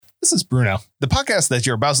This is Bruno. The podcast that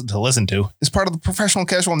you're about to listen to is part of the Professional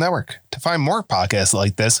Casual Network. To find more podcasts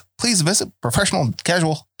like this, please visit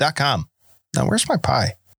professionalcasual.com. Now, where's my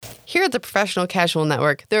pie? Here at the Professional Casual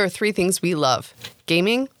Network, there are three things we love: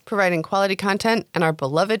 gaming, providing quality content, and our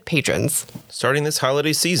beloved patrons. Starting this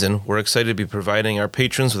holiday season, we're excited to be providing our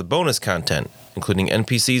patrons with bonus content, including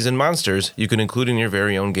NPCs and monsters you can include in your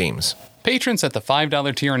very own games. Patrons at the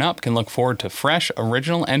 $5 tier and up can look forward to fresh,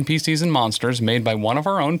 original NPCs and monsters made by one of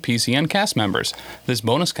our own PCN cast members. This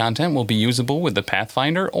bonus content will be usable with the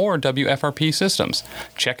Pathfinder or WFRP systems.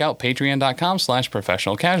 Check out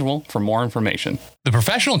patreon.com/professionalcasual for more information. The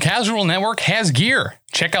Professional Casual Network has gear.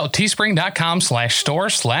 Check out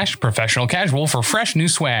teespring.com/store/professionalcasual for fresh new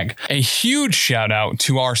swag. A huge shout out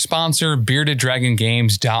to our sponsor,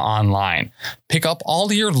 BeardedDragonGames.online. Pick up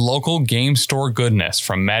all your local game store goodness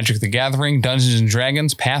from Magic the Gathering, Dungeons &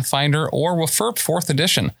 Dragons, Pathfinder, or WFRP 4th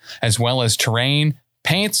Edition, as well as terrain,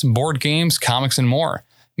 paints, board games, comics, and more.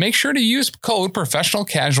 Make sure to use code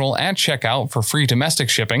ProfessionalCasual at checkout for free domestic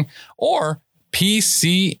shipping, or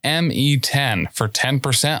PCME10 for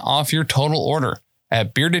 10% off your total order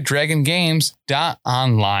at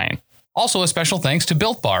BeardedDragonGames.online. Also, a special thanks to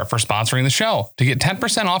Built Bar for sponsoring the show. To get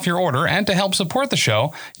 10% off your order and to help support the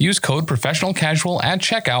show, use code ProfessionalCasual at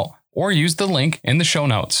checkout or use the link in the show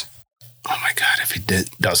notes. Oh my God, if it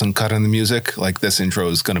doesn't cut in the music, like this intro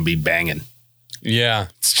is going to be banging. Yeah.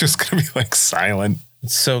 It's just going to be like silent.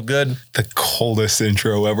 It's so good. The coldest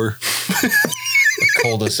intro ever. The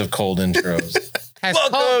coldest of cold intros.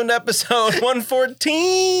 Welcome to episode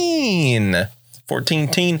 114.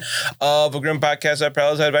 14 of a Grim Podcast at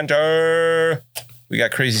Palace Adventure. We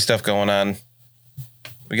got crazy stuff going on.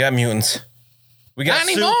 We got mutants. We got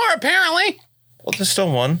Not anymore, apparently. Well, there's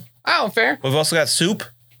still one. Oh, fair. We've also got soup.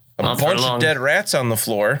 A bunch of dead rats on the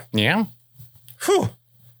floor. Yeah. Whew.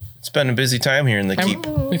 It's been a busy time here in the keep.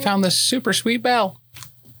 We found this super sweet bell.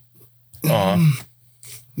 Aw.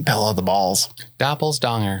 Bell of the balls. Doppel's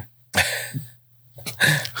donger.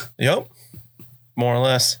 Yep. More or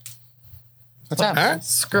less. What's up? Huh?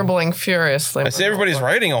 Scribbling furiously. I see everybody's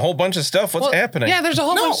writing a whole bunch of stuff. What's happening? Yeah, there's a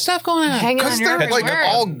whole bunch of stuff going on. Hanging Because on your they're every like word.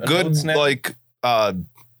 all A good, note snap. like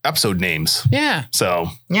episode names. Yeah. So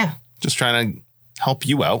Yeah. just trying to help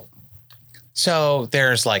you out. So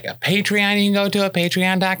there's like a Patreon you can go to at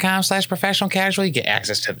patreon.com/professionalcasual. You get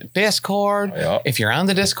access to the Discord. Yep. If you're on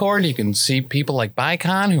the Discord, you can see people like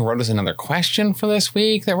Bicon who wrote us another question for this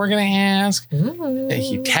week that we're going to ask. He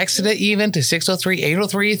texted it even to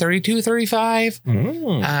 603-803-3235.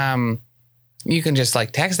 You can just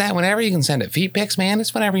like text that whenever. You can send it feet pics, man.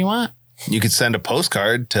 It's whenever you want. You could send a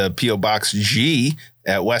postcard to P.O. Box G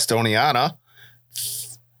at West Oneonta,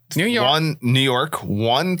 New York. New York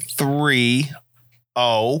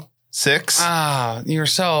 1300625. Ah, you're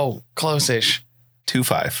so close-ish.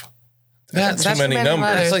 That's too many numbers.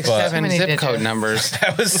 That's like but 7 many zip digits. code numbers.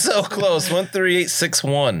 That was so close.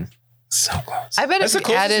 13861. So close. I bet That's if the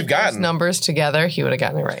he closest added you've gotten. those numbers together, he would have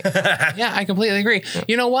gotten it right. Yeah, I completely agree.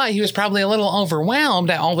 You know what? He was probably a little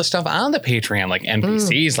overwhelmed at all the stuff on the Patreon, like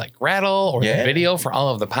NPCs like Gretel or the video for all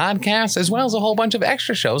of the podcasts, as well as a whole bunch of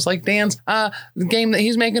extra shows like Dan's the game that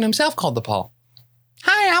he's making himself called The Paul.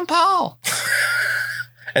 Hi, I'm Paul.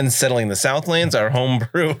 And Settling the Southlands, our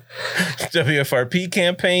homebrew WFRP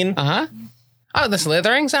campaign. Uh-huh. Oh, the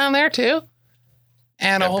Slithering's on there too.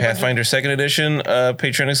 And a whole Pathfinder 2nd Edition,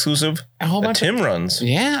 Patreon exclusive. a whole bunch Tim of runs.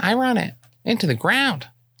 Yeah, I run it into the ground.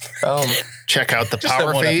 Check out the Just that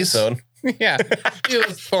power one phase. episode. Yeah. It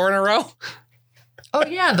was 4 in a row. Oh,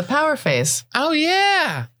 yeah, the power phase. Oh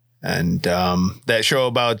yeah. And that show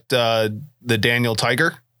about the Daniel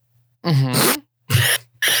Tiger. Mm-hmm.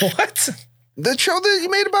 What? The show that you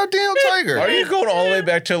made about Daniel Tiger. Are you going all the way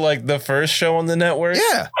back to like the first show on the network?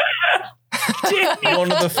 Yeah.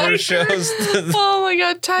 One of the first shows. Oh, my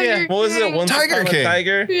God, Tiger. What was it? Once Tiger Upon a King.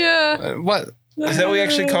 Tiger? Yeah. What? Is that what we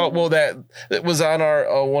actually call it? Well, that was on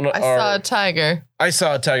our one of I our. saw a tiger. I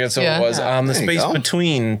saw a tiger, so Yeah. it was on the There you Space go.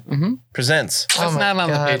 Between presents. Oh That's my not on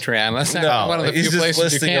God. the Patreon. That's not No, one of the he's few just places you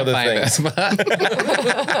listing can't other find things. us.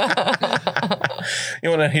 You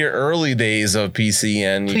want to hear early days of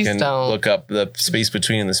PCN? You Please can don't. look up the Space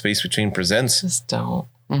Between and the Space Between presents. Just don't.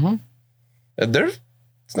 There's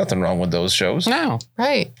nothing wrong with those shows. No.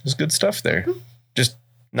 Right. There's good stuff there. Just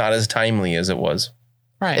not as timely as it was.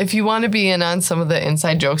 Right. If you want to be in on some of the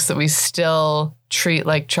inside jokes that we still treat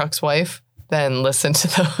like Chuck's wife, then listen to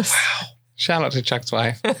those. Shout out to Chuck's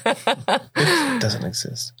wife. It doesn't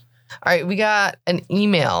exist. All right, we got an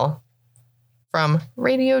email from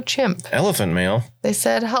Radio Chimp. Elephant mail. They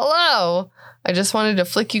said, hello. I just wanted to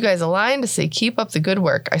flick you guys a line to say keep up the good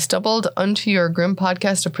work. I stumbled onto your Grim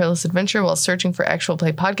podcast, A Perilous Adventure, while searching for actual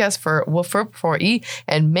play podcasts for WFRP 4E,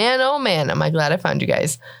 and man, oh man, am I glad I found you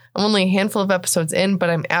guys. I'm only a handful of episodes in, but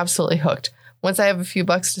I'm absolutely hooked. Once I have a few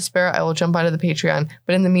bucks to spare, I will jump onto the Patreon,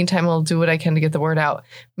 but in the meantime, I'll do what I can to get the word out.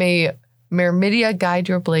 May Myrmidia guide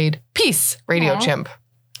your blade. Peace, Radio Chimp.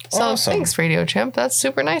 So Awesome. thanks, Radio Chimp. That's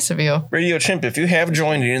super nice of you. Radio Chimp, if you have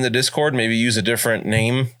joined in the Discord, maybe use a different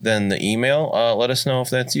name than the email. Let us know if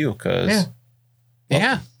that's you.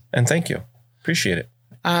 Yeah. And thank you. Appreciate it.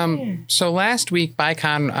 So last week,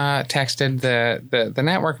 Bicon texted the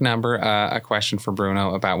network number a question for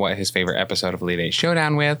Bruno about what his favorite episode of Elite Eight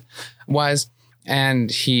Showdown was,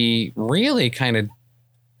 and he really kind of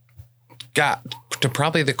got to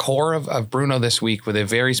probably the core of Bruno this week with a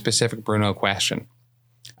very specific Bruno question.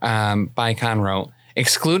 Bicon wrote,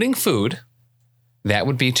 excluding food, that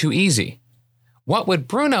would be too easy. What would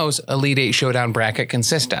Bruno's Elite Eight Showdown bracket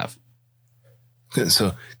consist of?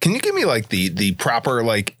 So can you give me like the proper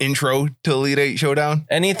like intro to Elite Eight Showdown?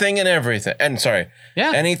 Anything and everything.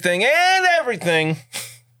 Yeah. Anything and everything.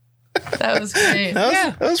 That was great.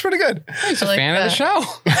 That was pretty good. He's a like fan that. of the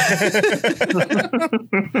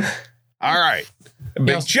show. All right.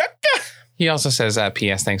 Big Chuck. He also says,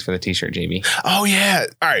 P.S. Thanks for the t-shirt, JB. Oh yeah.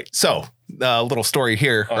 All right. So a little story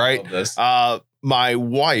here, Oh, I right? love this. My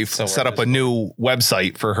wife So set up a new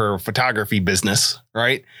website for her photography business,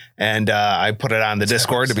 right? And I put it on the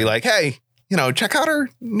Discord to be like, hey, check out her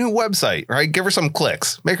new website, right? Give her some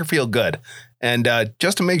clicks, make her feel good. And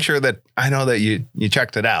just to make sure that I know that you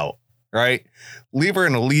checked it out, right? Leave her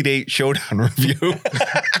an Elite Eight Showdown review.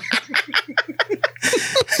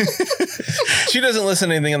 She doesn't listen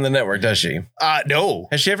to anything on the network, does she? No.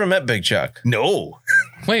 Has she ever met Big Chuck? No.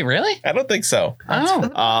 Wait, really? I don't think so.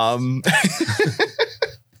 Oh.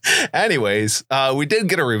 Anyways, we did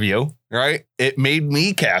get a review, right? It made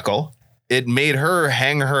me cackle. It made her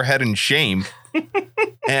hang her head in shame.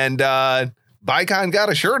 And Bicon got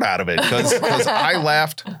a shirt out of it because I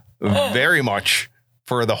laughed very much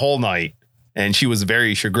for the whole night. And she was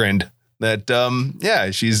very chagrined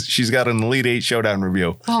that, she's got an Elite Eight Showdown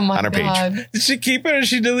review Oh my on her God. page. Did she keep it or did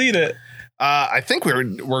she delete it? I think we're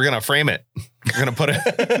going to frame it. We're going to put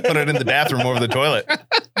it in the bathroom over the toilet.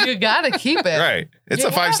 You gotta keep it. Right. It's You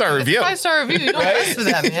a 5-star have to. review. It's a 5-star review. You don't mess with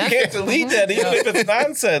that, You man. can't delete that even if it's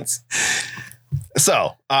nonsense.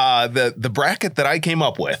 So the bracket that I came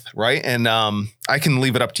up with, right? And I can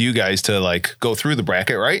leave it up to you guys to like go through the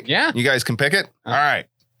bracket, right? Yeah. You guys can pick it. All right.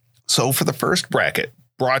 So for the first bracket,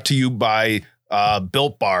 brought to you by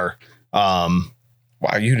Built Bar.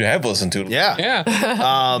 Wow, you have listened to it. Yeah.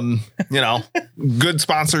 Yeah. Good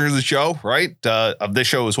sponsor of the show, right? Of this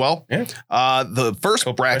show as well. Yeah. The first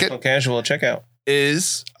Professional bracket Casual checkout.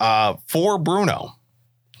 is for Bruno.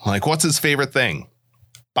 Like, what's his favorite thing?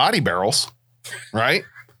 Body barrels, right?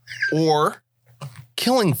 Or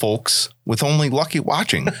killing folks with only lucky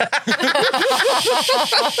watching.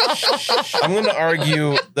 I'm going to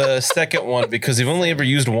argue the second one because you've only ever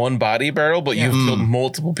used one body barrel, but you've killed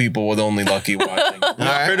multiple people with only lucky watching. With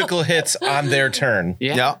right. critical hits on their turn,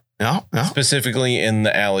 Yeah. Yeah. specifically in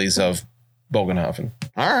the alleys of Bogenhofen.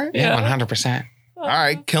 All right. Yeah. 100%. All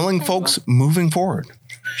right. Killing folks moving forward.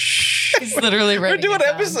 He's literally We're writing doing it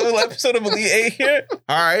down. episode of Elite 8 here.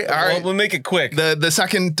 All right. All right. Well, we'll make it quick. The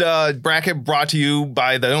second bracket brought to you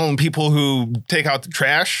by the only people who take out the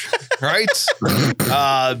trash, right?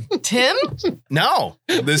 Tim? No,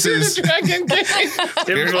 this is Dragon Game.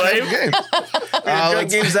 Here's the game.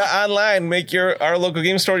 Games online. Make our local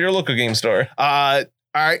game store your local game store. All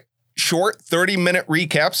right. Short 30-minute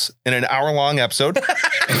recaps in an hour-long episode.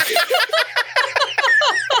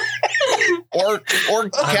 or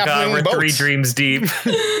God, captaining we're 3 boats. dreams deep.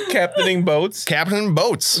 Captaining boats. Captaining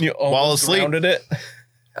boats You while almost asleep, rounded it.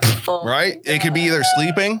 right? It could be either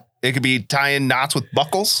sleeping. It could be tying knots with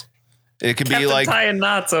buckles. It could be Captain like tying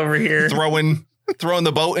knots over here. throwing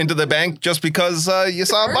the boat into the bank just because you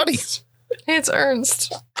saw a buddy. Hey, it's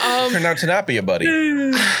Ernst. Turned out to not be a buddy.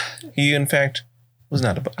 He, in fact, was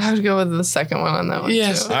not a buddy. I would go with the second one on that one.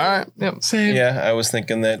 Yes. Too. All right. Yep. Same. Yeah, I was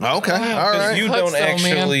thinking that. Okay. All right. You Hooks don't though,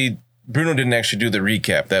 man. actually. Bruno didn't actually do the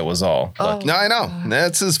recap. That was all. Oh, No, I know.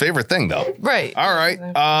 That's his favorite thing, though. right. All right.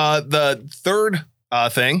 The third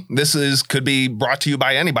thing, could be brought to you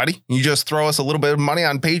by anybody. You just throw us a little bit of money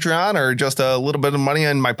on Patreon or just a little bit of money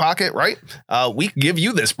in my pocket, right? We can give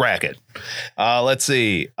you this bracket. Let's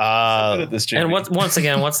see. Good at this, JB. And once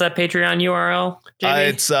again, what's that Patreon URL? JB?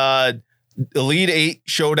 It's Elite 8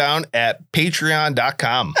 Showdown at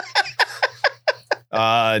patreon.com.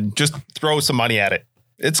 Just throw some money at it.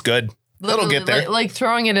 It's good. That'll get there. Like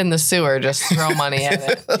throwing it in the sewer, just throw money at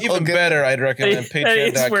it. Even better, I'd recommend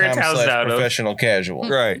It's where it's housed out of. patreon.com/professional casual.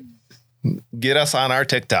 Right. Get us on our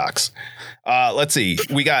TikToks. Let's see.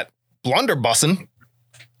 We got Blunderbussing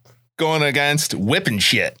going against Whipping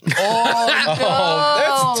Shit. Oh,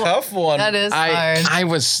 Oh, that's a tough one. That is hard. I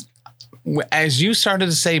was, as you started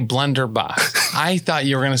to say blunderbuss, I thought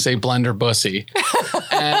you were going to say blunderbussy.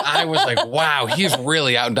 And I was like, wow, he's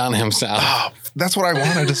really outdone himself. Oh, that's what I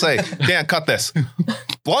wanted to say. Dan, cut this.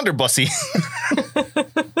 Blunderbussy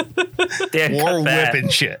Dan, or cut that. Whipping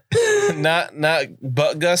Shit. not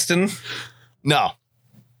butt gusting. No.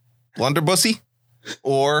 Blunderbussy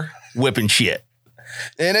or Whipping Shit.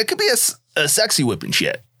 And it could be a sexy whipping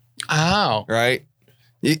shit, Oh. right?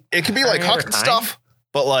 It could be like Are you huck ever stuff,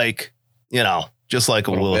 but like, just like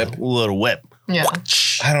a little whip. Yeah.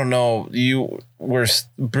 I don't know.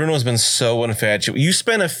 Bruno's been so infatuated. You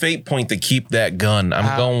spent a fate point to keip that gun.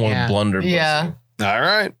 I'm going with yeah. blunderbuss. Yeah. All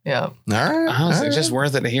right. Yeah. All right. Honestly, all just right.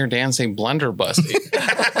 worth it to hear Dan say blunderbussy.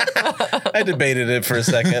 I debated it for a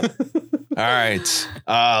second. All right.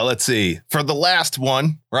 Let's see. For the last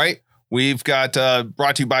one, right? We've got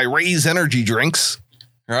brought to you by Raise Energy Drinks,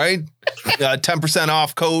 right? 10%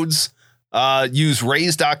 off codes. Use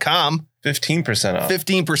raise.com. 15% off.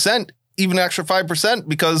 15%, even extra 5%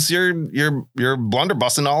 because you're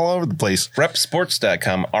blunderbussing all over the place.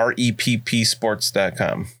 Repsports.com. REPP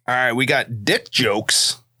sports.com. All right, we got dick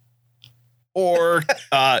jokes or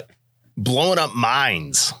blowing up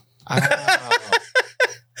mines.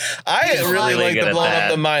 I really really like good the at blowing that.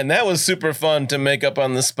 up the mine. That was super fun to make up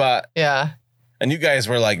on the spot. Yeah. And you guys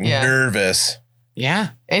were like Yeah. nervous. Yeah.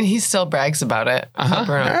 And he still brags about it. Uh-huh.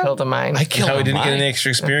 Bruno killed a mine. I killed How we a didn't get mine. any extra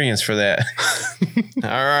experience for that. All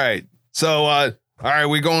right. So, all right,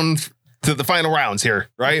 we're going to the final rounds here,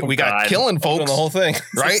 right? Oh, we got God. killing Doing folks, the whole thing.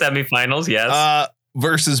 right? Semifinals, yes.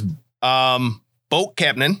 Versus boat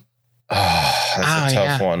captain, Oh, that's a Oh,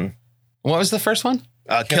 tough yeah. one. What was the first one?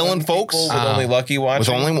 killing folks people with only lucky with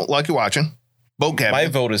watching. only lucky watching. Boat My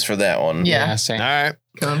captain. vote is for that one. Yeah. Same. All right.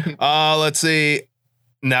 Killing people. Let's see.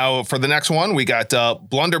 Now for the next one, we got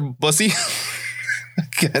Blunderbussy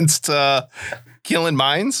against killing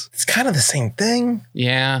mines. It's kind of the same thing.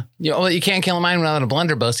 Yeah. You can't kill a mine without a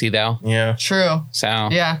blunderbussy, though. Yeah. True. So.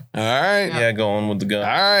 Yeah. All right. Yeah, going with the gun. All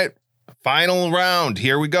right. Final round.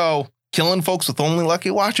 Here we go. Killing folks with only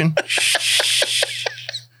lucky watching.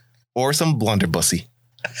 Or some blunderbussy.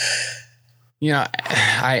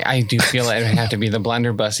 I do feel it would have to be the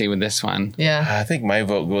blunderbussy with this one. Yeah. I think my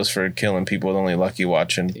vote goes for killing people with only lucky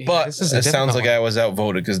watching. Yeah, But this is a it sounds difficult like one. I was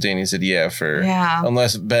outvoted because Danny said yeah for. Yeah.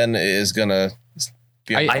 Unless Ben is going to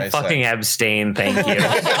be on I my fucking side. abstain, thank you.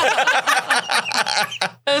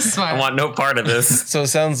 That's I smart. want no part of this. So it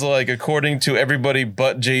sounds like, according to everybody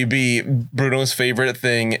but JB, Bruno's favorite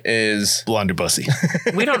thing is. Blunderbussy.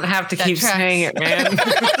 We don't have to That keep tracks. saying it, man.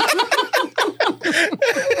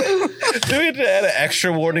 Do we have to add an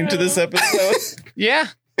extra warning to this episode? Yeah.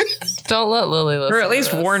 Don't let Lily listen. Or at least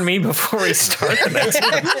to this. warn me before we start the next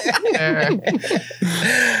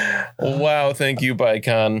one. Wow, thank you,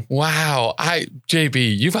 Bicon. Wow.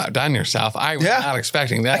 JB, you've outdone yourself. I was Yeah. not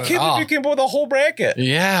expecting I that can't at all. believe you came up with a whole bracket.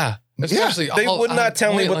 Yeah. Especially They all- would not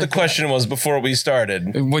tell me only what the like question was before we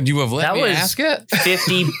started. that. Would you have let That me was- ask it?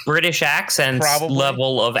 50 British accents Probably.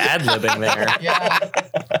 level of ad-libbing there. Yeah.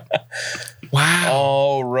 Wow.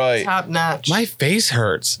 All right. Top notch. My face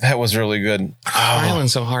hurts. That was really good. Smiling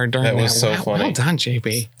so hard during That that. was so Wow, funny. Well done,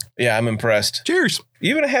 JB. Yeah, I'm impressed. Cheers.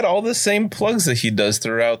 You even had all the same plugs that he does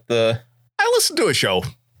throughout the. I listened to a show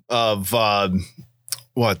of Rock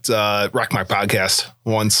My Podcast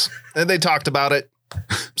once, and they talked about it.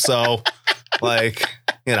 So, like,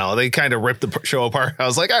 they kind of ripped the show apart. I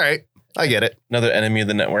was like, all right, I get it. Another enemy of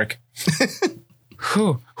the network.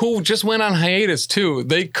 Who just went on hiatus too.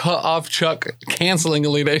 They cut off Chuck canceling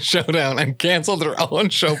Elite Eight Showdown and canceled their own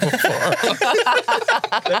show before.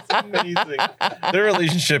 That's amazing. Their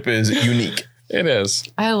relationship is unique. It is.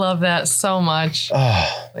 I love that so much.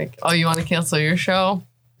 Oh, Like, oh, you want to cancel your show?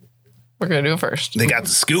 We're going to do it first. They got the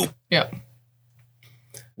scoop. Yep.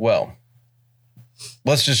 well,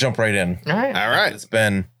 let's just jump right in. All right. All right. It's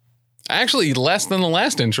been Actually, less than the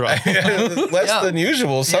last intro. less Yeah. than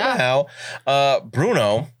usual somehow.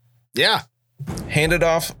 Bruno Yeah. handed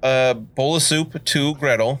off a bowl of soup to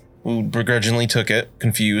Gretel, who begrudgingly took it,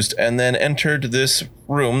 confused, and then entered this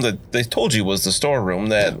room that they told you was the storeroom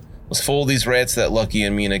that was full of these rats that Lucky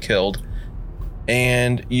and Mina killed.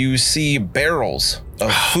 And you see barrels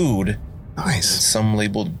of food, Nice. some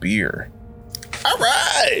labeled beer. All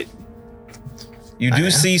right. You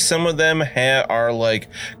do see some of them are like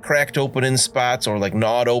cracked open in spots or like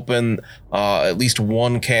gnawed open. At least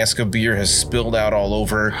one cask of beer has spilled out all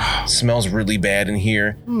over. Smells really bad in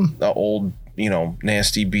here. The old,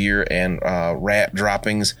 nasty beer and rat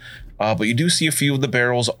droppings. But you do see a few of the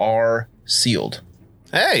barrels are sealed.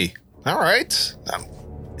 Hey, all right.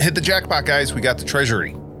 Hit the jackpot, guys. We got the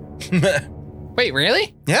treasury. Wait,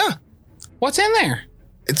 really? Yeah, What's in there?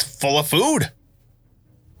 it's full of food.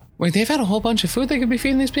 Wait, they've had a whole bunch of food they could be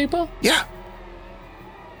feeding these people? Yeah.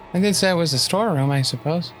 I did say it was a storeroom, I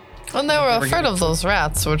suppose. And they were afraid of those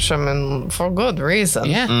rats, which, I mean, for good reason.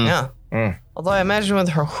 Yeah. Yeah. Although I imagine with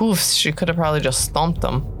her hoofs, she could have probably just stomped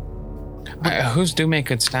them. Who's do make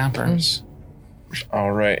good stompers?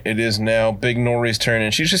 All right, it is now Big Nori's turn,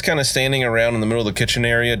 and she's just kind of standing around in the middle of the kitchen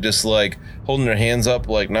area, just like holding her hands up,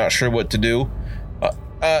 like not sure what to do.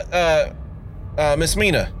 Miss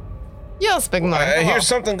Mina, Yes, Big Nori. I hear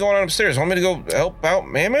something going on upstairs. Want me to go help out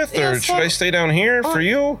Mammoth, or Yes, should I stay down here for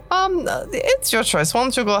you? It's your choice. Why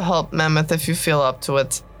don't you go help Mammoth if you feel up to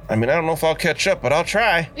it? I mean, I don't know if I'll catch up, but I'll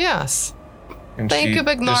try. Yes. And Thank she you,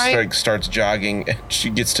 Big just Nori. like starts jogging, and she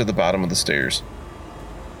gets to the bottom of the stairs.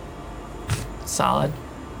 Solid.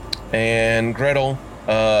 And Gretel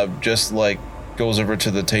just like goes over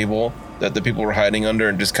to the table that the people were hiding under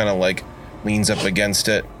and just kind of like leans up against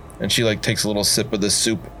it, and she like takes a little sip of the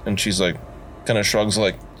soup, and she's like kind of shrugs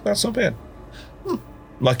like, not so bad.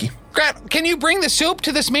 Lucky. Gretel, can you bring the soup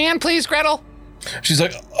to this man, please, Gretel? She's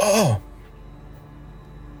like, oh.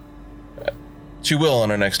 She will on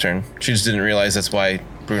her next turn. She just didn't realize that's why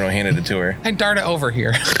Bruno handed it to her. I dart it over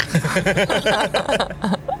here.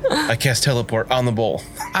 I cast teleport on the bowl.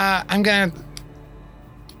 I'm gonna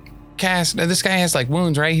cast. This guy has like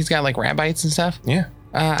wounds, right? He's got like rat bites and stuff. Yeah.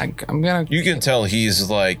 I'm gonna. You can tell he's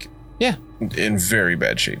like Yeah. in very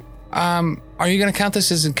bad shape. Are you gonna count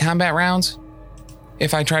this as in combat rounds?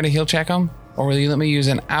 If I try to heal check him, or will you let me use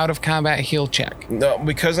an out of combat heal check? No,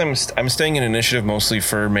 because I'm staying in initiative mostly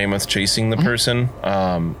for Mammoth chasing the person.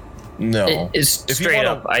 No. It's If you straight wanna-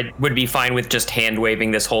 up. I would be fine with just hand waving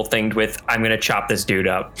this whole thing with, I'm going to chop this dude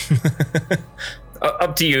up.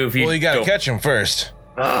 Up to you if you Well, you gotta go. catch him first,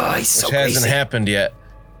 Oh, he's so which hasn't crazy. happened yet.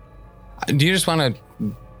 Do you just want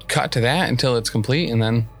to cut to that until it's complete, and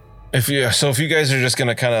then? If you guys are just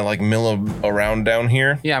gonna kind of like mill around down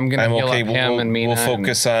here, Yeah, I'm gonna heal up him and Mina. We'll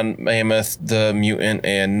focus on Mammoth, the mutant,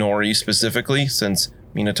 and Nori specifically, since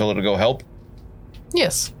Mina told her to go help.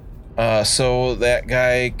 Yes. So that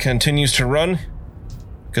guy continues to run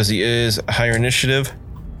because he is higher initiative.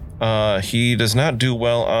 He does not do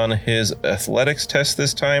well on his athletics test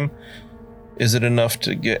this time. Is it enough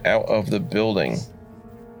to get out of the building?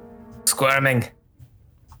 Squirming.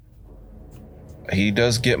 He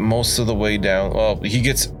does get most of the way down. Well, he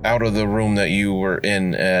gets out of the room that you were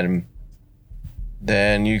in, and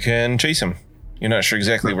then you can chase him. You're not sure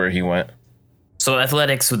exactly where he went. So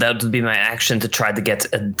athletics, that would be my action to try to get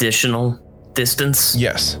additional distance.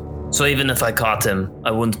 Yes. So even if I caught him, I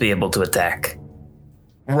wouldn't be able to attack.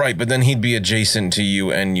 Right, but then he'd be adjacent to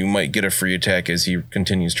you, and you might get a free attack as he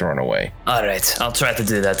continues to run away. All right, I'll try to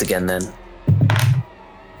do that again then.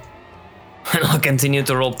 And I'll continue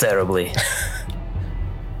to roll terribly.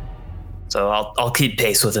 So I'll keep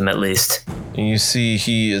pace with him at least. And you see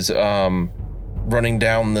he is running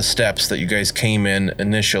down the steps that you guys came in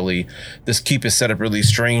initially. This keep is set up really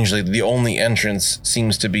strangely. The only entrance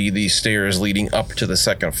seems to be the stairs leading up to the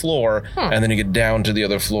second floor, and then you get down to the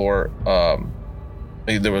other floor.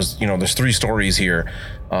 There's 3 stories here,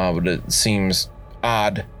 but it seems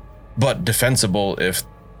odd, but defensible if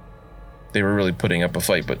they were really putting up a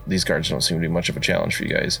fight. But these guards don't seem to be much of a challenge for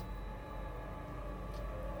you guys.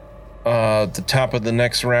 At the top of the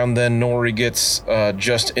next round, then Nori gets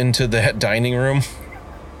just into that dining room.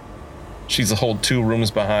 She's a whole 2 rooms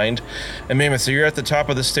behind. And Mammoth, so you're at the top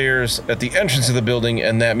of the stairs at the entrance of the building,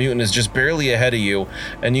 and that mutant is just barely ahead of you.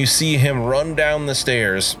 And you see him run down the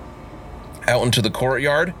stairs out into the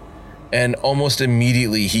courtyard, and almost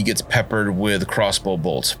immediately he gets peppered with crossbow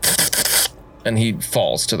bolts. And he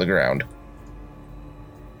falls to the ground.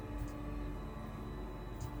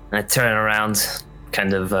 I turn around,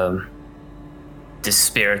 kind of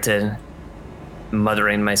dispirited,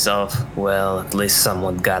 muttering myself, well, at least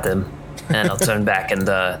someone got him. And I'll turn back and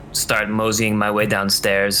start moseying my way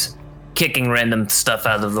downstairs, kicking random stuff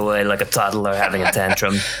out of the way like a toddler having a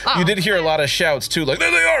tantrum. You did hear a lot of shouts too, like,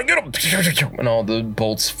 there they are, get them! And all the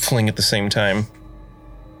bolts fling at the same time.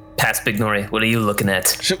 Pass Big Nori, what are you looking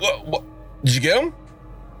at? What? Did you get him?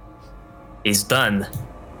 He's done.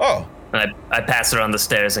 Oh. I pass her on the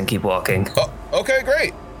stairs and keep walking. Okay,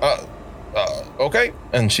 great. Okay.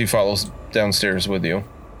 And she follows downstairs with you.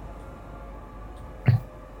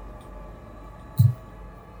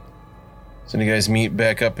 So you guys meet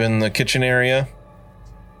back up in the kitchen area.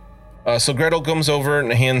 So Gretel comes over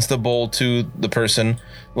and hands the bowl to the person.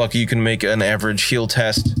 Lucky, you can make an average heal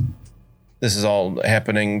test. This is all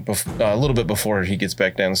happening a little bit before he gets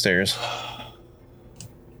back downstairs.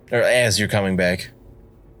 Or as you're coming back.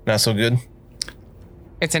 Not so good.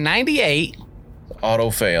 It's a 98. Auto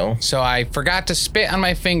fail. So I forgot to spit on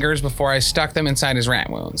my fingers before I stuck them inside his rat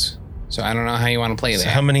wounds. So I don't know how you want to play So that.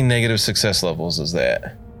 how many negative success levels is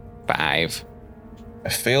that? 5. A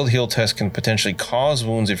failed heal test can potentially cause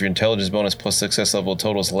wounds if your intelligence bonus plus success level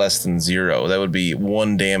totals less than 0. That would be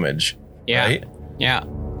 1 damage. Yeah. Right? Yeah.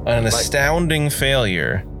 An astounding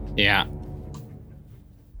failure. Yeah.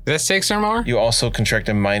 Is that 6 or more? You also contract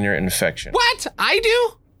a minor infection. What? I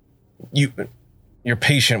do? Your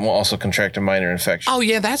patient will also contract a minor infection. Oh,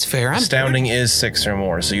 yeah, that's fair. I'm Astounding is 6 or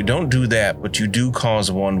more, so you don't do that, but you do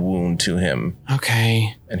cause 1 wound to him,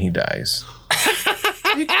 Okay. and he dies.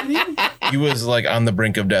 He was like on the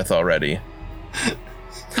brink of death already.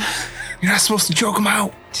 You're not supposed to choke him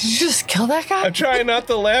out. Did you just kill that guy? I'm trying not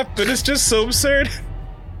to laugh, but it's just so absurd.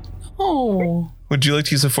 Oh. Would you like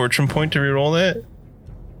to use a fortune point to reroll that?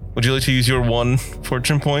 Would you like to use your 1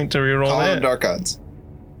 fortune point to reroll Call that? him Dark Odds.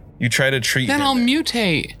 You try to treat Then him. I'll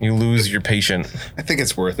mutate. You lose your patient. I think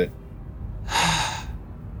it's worth it.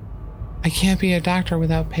 I can't be a doctor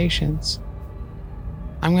without patience.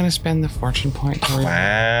 I'm going to spend the fortune point. To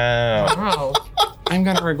Wow. Oh, I'm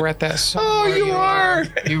going to regret that so Oh, much. you are.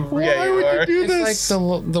 you Yeah, you are. It's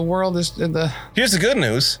like the world is the... Here's the good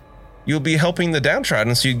news. You'll be helping the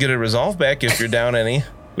downtrodden, so you get a resolve back if you're down any,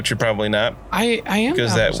 which you're probably not. I am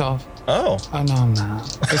Because down that- myself. Oh, Oh, no, I'm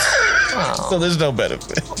not. It's, so there's no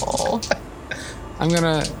benefit. oh. I'm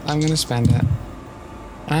gonna spend it.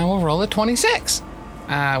 And I will roll a 26,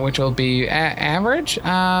 which will be average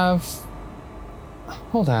of...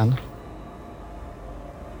 Hold on.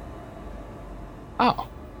 Oh.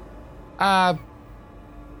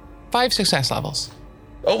 5 success levels.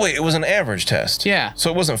 Oh wait, it was an average test. Yeah. So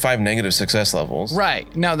it wasn't 5 negative success levels.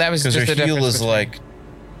 Right. No, that was Because just your the heal difference is between- like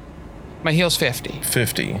My heal's 50.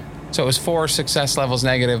 50. So it was 4 success levels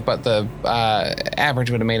negative, but the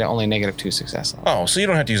average would have made it only negative 2 success levels. Oh, so you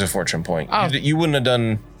don't have to use a fortune point. Oh. You wouldn't have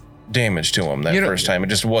done damage to him that You don't- first time. It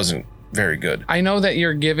just wasn't very good. I know that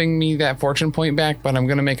you're giving me that fortune point back, but I'm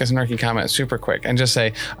going to make a snarky comment super quick and just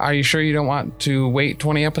say, are you sure you don't want to wait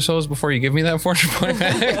 20 episodes before you give me that fortune point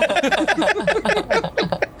back?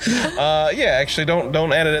 Yeah, actually, don't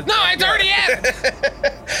add it. No, it's already in.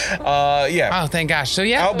 Yeah. Oh, thank gosh. So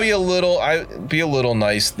yeah. I'll be a little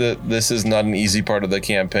nice that this is not an easy part of the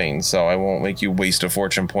campaign, so I won't make you waste a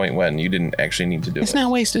fortune point when you didn't actually need to do It's it.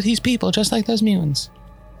 not wasted. He's people, just like those mutants.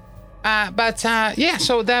 But yeah.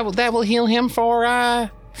 So that will heal him for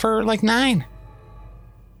like 9.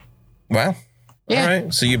 Wow. Yeah. All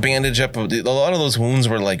right. So you bandage up. A lot of those wounds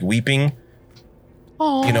were like weeping.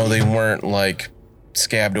 Oh. You know, they weren't like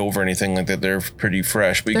scabbed over or anything like that. They're pretty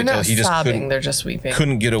fresh, but you They're can tell not he just sobbing. They're just weeping.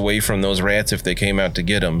 couldn't get away from those rats if they came out to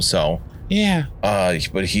get him. So, Yeah.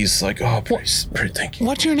 but he's like, oh, pretty thank you.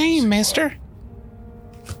 What's your name, mister?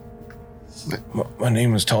 My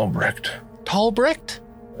name is Talbrecht. Tallbricked?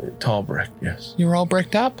 Talbrecht, yes. You were all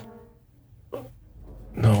bricked up?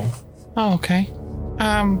 No. Oh, okay.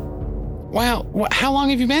 Well, how long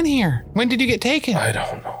have you been here? When did you get taken? I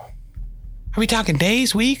don't know. Are we talking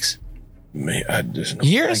days, weeks? There's no,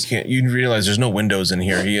 Years? I can't. You realize there's no windows in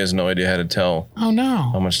here. He has no idea how to tell Oh, no.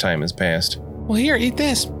 how much time has passed. Well, here, eat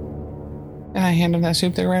this. And I hand him that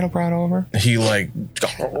soup that Rattle brought over. He like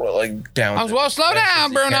down. Oh, well, slow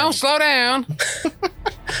down, Bruno. Slow down.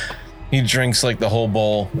 He drinks like the whole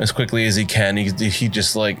bowl as quickly as he can. He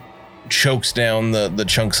just like chokes down the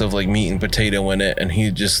chunks of like meat and potato in it, and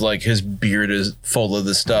he just like his beard is full of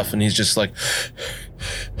the stuff, and he's just like,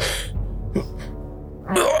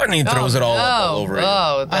 and he throws it all up all over you.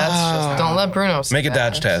 Oh, that's just. Don't let Bruno say Make a that.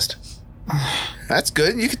 dodge test. That's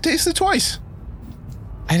good. You can taste it twice.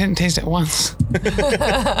 I didn't taste it once.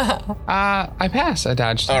 I pass. I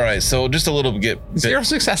dodged. All right, so just a little bit. 0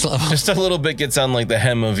 success level. Just a little bit gets on like the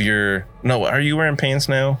hem of your. No, are you wearing pants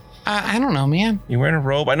now? I don't know, man. You wearing a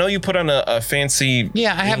robe? I know you put on a fancy.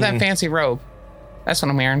 Yeah, I have that green- fancy robe. That's what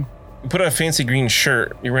I'm wearing. You put on a fancy green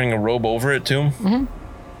shirt. You're wearing a robe over it too. Mm-hmm.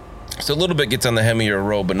 So a little bit gets on the hem of your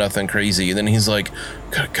robe, but nothing crazy. And then he's like,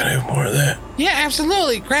 "Can I have more of that?" Yeah,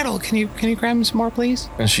 absolutely. Gretel, can you grab me some more, please?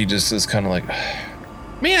 And she just is kind of like,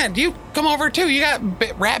 Man, do you come over too? You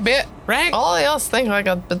got rat bit, right? All else think I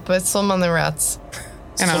got bit some on the rats.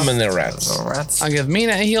 And "Some in their rats." Oh, rats. I'll give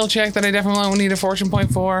Mina a heal check that I definitely won't need a fortune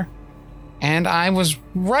point for. And I was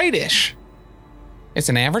rightish. It's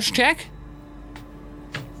an average check?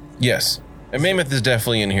 Yes. And Mammoth is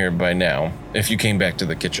definitely in here by now, if you came back to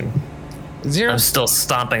the kitchen. Zero. I'm still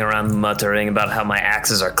stomping around muttering about how my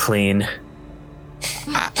axes are clean.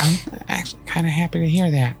 I'm actually kind of happy to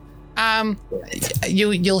hear that.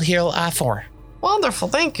 You'll heal 4. Wonderful,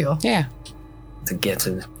 thank you. Yeah. To get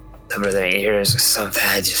to over their ears or something.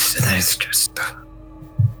 It's just.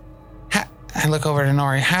 I look over to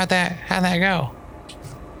Nori. How'd that go?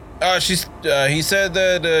 He said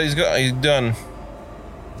that he's done.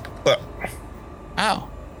 Oh.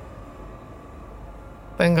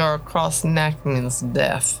 Finger across neck means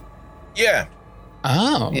death. Yeah.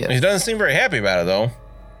 Oh. Yeah. He doesn't seem very happy about it, though.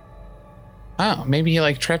 Oh, maybe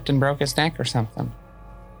he tripped and broke his neck or something.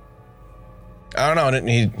 I don't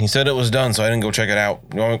know. He said it was done, so I didn't go check it out.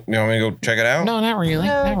 You want me to go check it out? No, not really.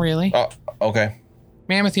 No. Not really. Oh, okay.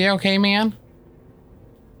 Mammoth, you okay, man?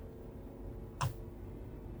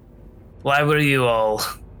 Why were you all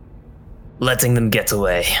letting them get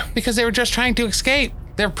away? Because they were just trying to escape.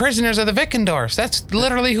 They're prisoners of the Vikendorfs. That's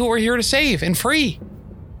literally who we're here to save and free.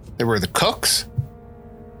 They were the cooks.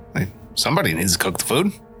 Like, somebody needs to cook the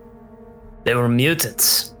food. They were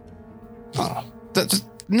mutants. Oh.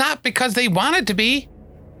 Not because they wanted to be.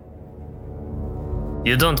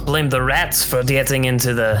 You don't blame the rats for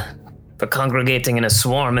for congregating in a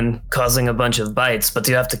swarm and causing a bunch of bites, but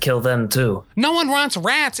you have to kill them too. No one wants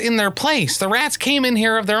rats in their place. The rats came in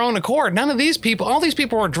here of their own accord. All these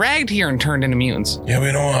people were dragged here and turned into mutants. Yeah,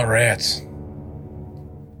 we don't want rats.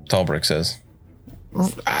 Tallbrick says.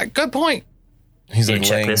 Good point. He's You like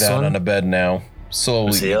check laying this down one? on a bed now,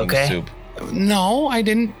 slowly Is he eating okay? soup. No, I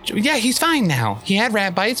didn't. Yeah, he's fine now. He had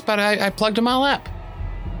rat bites, but I plugged them all up.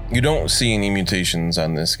 You don't see any mutations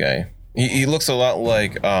on this guy. He looks a lot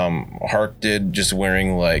like Hark did, just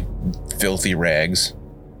wearing like filthy rags.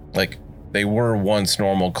 Like they were once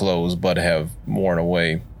normal clothes, but have worn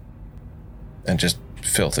away and just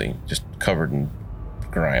filthy, just covered in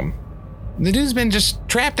grime. The dude's been just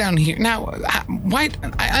trapped down here. Now, why?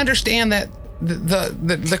 I understand that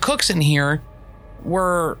the cooks in here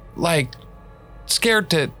were like scared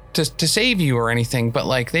to save you or anything, but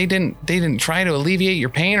like they didn't try to alleviate your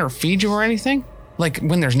pain or feed you or anything. Like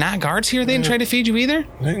when there's not guards here, they didn't try to feed you either.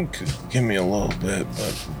 They could give me a little bit,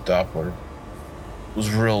 but Doppler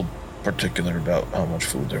was real particular about how much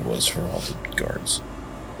food there was for all the guards.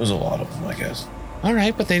 There's a lot of them, I guess. All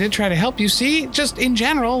right, but they did try to help you. See, just in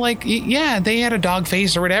general, like, yeah, they had a dog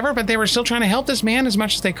face or whatever, but they were still trying to help this man as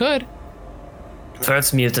much as they could.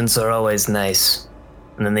 First mutants are always nice,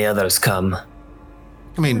 and then the others come.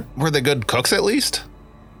 I mean, were they good cooks at least?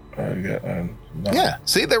 Yeah.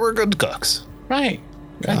 See, they were good cooks. Right.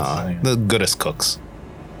 The goodest cooks.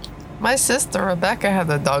 My sister Rebecca had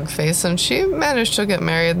a dog face, and she managed to get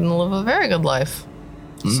married and live a very good life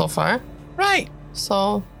so far. Right.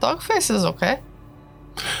 So dog face is okay.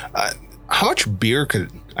 How much beer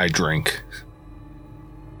could I drink?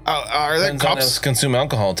 Are there Depends on those cups? consume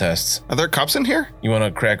alcohol tests. Are there cups in here? You want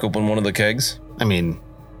to crack open one of the kegs? I mean,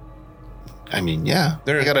 yeah.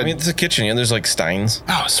 There. I It's a kitchen. Yeah, there's like steins.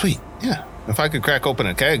 Oh, sweet. Yeah. If I could crack open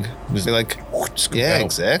a keg, just be like, Scoop yeah, that open.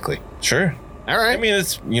 exactly. Sure. All right. I mean,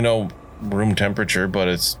 it's room temperature, but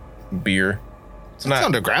it's beer. It's it's not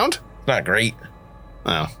underground. not great.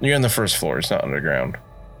 Oh, You're on the first floor. It's not underground,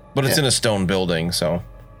 but it's Yeah. in a stone building. So,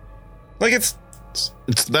 like, it's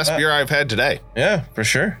it's the best beer I've had today. yeah, for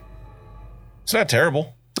sure. It's not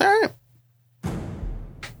terrible. All right.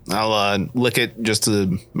 I'll lick it just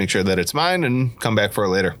to make sure that it's mine and come back for it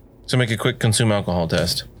later. So make a quick consume alcohol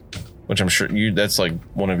test, which I'm sure that's like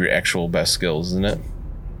one of your actual best skills, isn't it?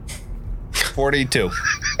 42.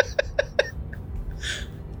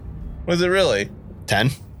 Was it really? 10.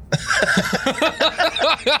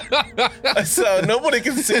 So nobody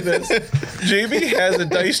can see this. JB has a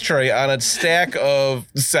dice tray on a stack of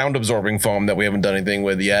sound absorbing foam that we haven't done anything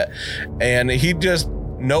with yet. And he just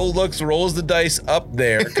no looks rolls the dice up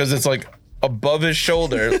there because it's like above his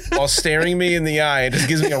shoulder while staring me in the eye and just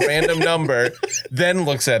gives me a random number, then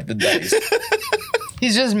looks at the dice.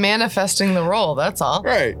 He's just manifesting the roll. That's all.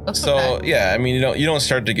 Right. That's So okay. yeah, I mean you don't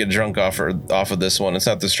start to get drunk off of this one. It's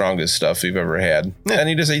not the strongest stuff you've ever had. And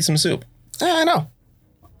you just eat some soup. Yeah, I know.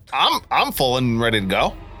 I'm full and ready to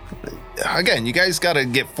go. Again, you guys got to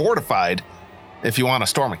get fortified if you want to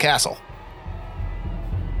storm a castle.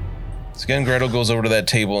 So again, Gretel goes over to that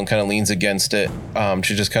table and kind of leans against it.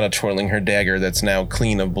 She's just kind of twirling her dagger that's now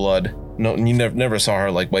clean of blood. No, you never saw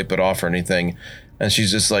her like wipe it off or anything. And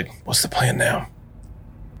she's just like, "What's the plan now?"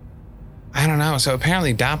 I don't know. So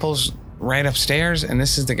apparently Doppel's right upstairs, and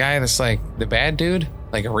this is the guy that's like the bad dude,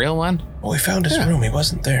 like a real one. Well, we found his room. He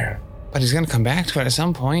wasn't there. But he's gonna come back to it at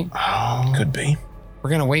some point. Could be. we're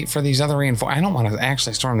going to wait for these other reinforcements. I don't want to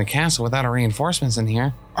actually storm the castle without our reinforcements in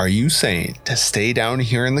here. Are you saying to stay down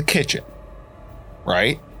here in the kitchen,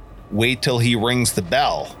 right? Wait till he rings the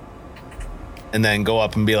bell, and then go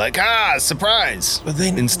up and be like, surprise. But they,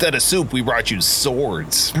 Instead of soup, we brought you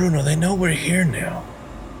swords. Bruno, they know we're here now.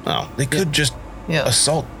 Oh, They could just Yeah.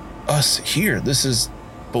 assault us here. This is,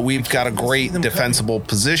 but we've got a great them defensible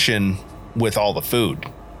position with all the food.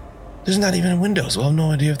 there's not even windows. We'll have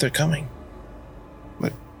no idea if they're coming.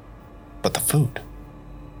 But the food.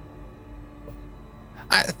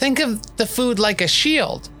 I think of the food like a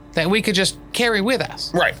shield that we could just carry with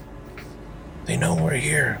us. Right. They know we're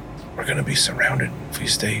here. We're going to be surrounded if we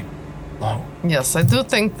stay long. Yes, I do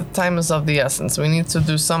think the time is of the essence. We need to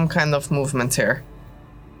do some kind of movement here.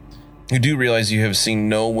 You do realize you have seen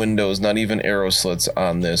no windows, not even arrow slits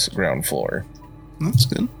on this ground floor. That's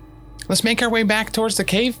good. Let's make our way back towards the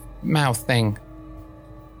cave mouth thing.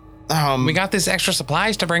 We got this extra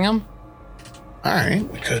supplies to bring them. All right.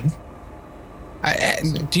 We could.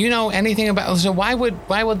 Do you know anything about? So why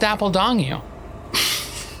would Dapple dong you?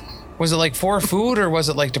 Was it like for food, or was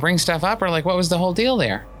it like to bring stuff up, or like what was the whole deal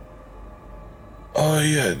there? Oh,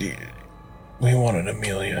 yeah. We wanted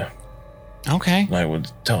Amelia. Okay. I would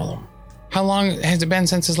tell them. How long has it been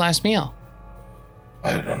since his last meal?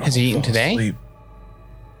 I don't know. Has he eaten Fell today? asleep.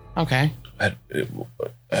 Okay. I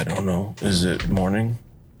don't know. Is it morning?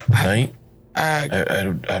 Night? I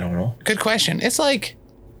don't know. Good question. It's like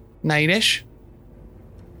nightish,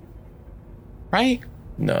 right?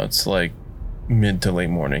 No, it's like mid to late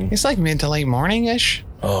morning. It's like mid to late morning-ish.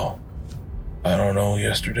 Oh, I don't know.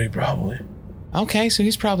 Yesterday, probably. Okay, so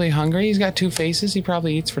he's probably hungry. He's got 2 faces. He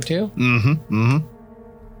probably eats for 2.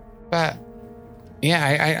 But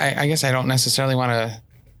yeah, I guess I don't necessarily want to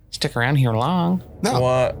stick around here long. No. I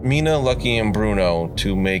want Mina, Lucky, and Bruno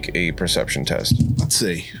to make a perception test. Let's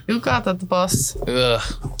see. You got it, boss. Ugh.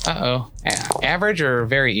 Uh-oh. Average or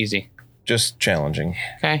very easy? Just challenging.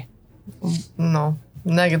 Okay. No.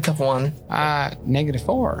 -1.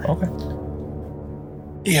 -4. Okay.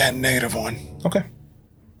 Yeah, -1. Okay.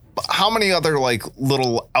 How many other like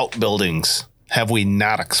little outbuildings have we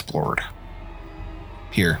not explored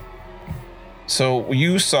here? So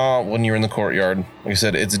you saw when you were in the courtyard, like I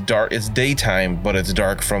said, it's dark, it's daytime, but it's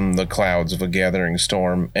dark from the clouds of a gathering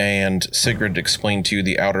storm. And Sigrid explained to you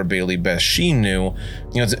the outer bailey best she knew.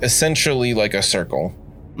 You know, it's essentially like a circle.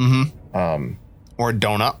 Or a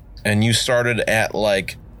donut? And you started at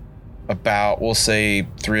like about, we'll say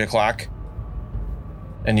 3 o'clock.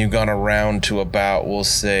 And you've gone around to about, we'll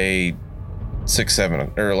say 6,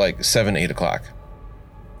 7, or like 7, 8 o'clock.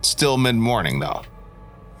 Still mid-morning though.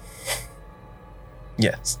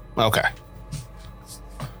 Yes. Okay.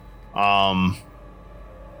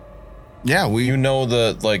 Yeah, You know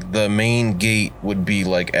the main gate would be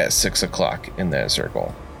like at 6 o'clock in that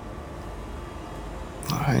circle.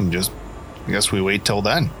 I guess we wait till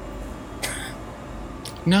then.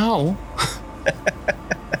 No.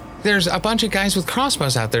 There's a bunch of guys with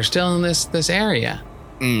crossbows out there still in this area.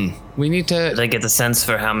 We need to. Did I get the sense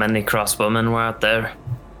for how many crossbowmen were out there?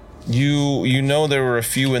 You know there were a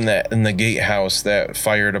few in the gatehouse that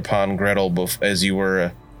fired upon Gretel as you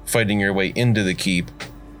were fighting your way into the keep,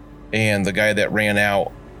 and the guy that ran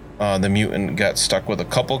out, the mutant, got stuck with a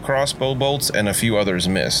couple crossbow bolts and a few others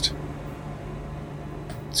missed.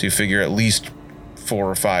 So you figure at least 4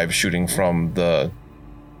 or 5 shooting from the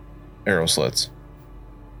arrow slits.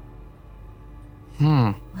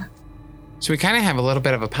 So we kind of have a little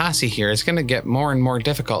bit of a posse here. It's going to get more and more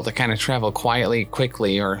difficult to kind of travel quietly,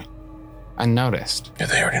 quickly, or unnoticed. Yeah,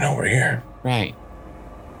 they already know we're here. Right.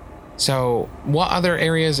 So, what other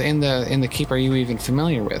areas in the keep are you even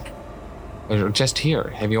familiar with, or just here?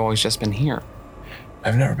 Have you always just been here?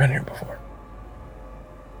 I've never been here before.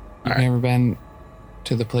 You've never been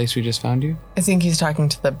to the place we just found you? I think he's talking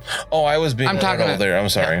to the. Oh, I was being I'm talking to- there. I'm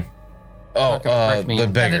sorry. Oh, correct me. the Had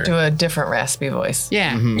to beggar. do a different raspy voice.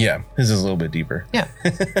 Yeah. Yeah, his is a little bit deeper. Yeah.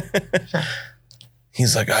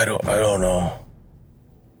 He's like, I don't know.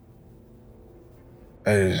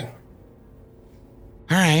 All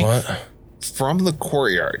right. What? From the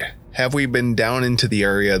courtyard, have we been down into the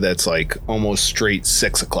area that's like almost straight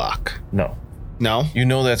 6 o'clock? No. No? You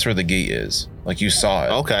know that's where the gate is. Like you saw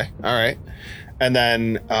it. Okay. All right. And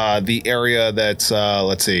then the area that's,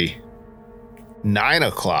 let's see, 9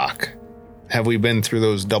 o'clock. Have we been through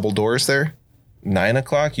those double doors there? 9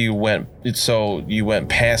 o'clock, you went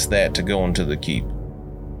past that to go into the keep.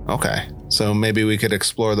 Okay. So maybe we could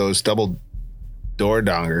explore those double door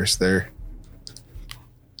dongers there.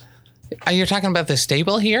 Are you talking about the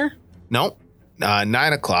stable here? Nope. 9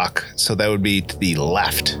 o'clock. So that would be to the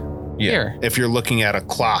left. Yeah. Here. If you're looking at a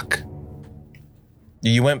clock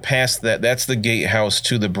You went past that. That's the gatehouse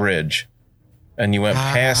to the bridge. And you went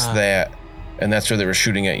past that, and that's where they were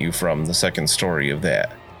shooting at you from, the second story of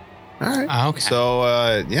that. All right. Okay. So,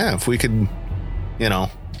 if we could,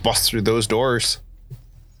 bust through those doors,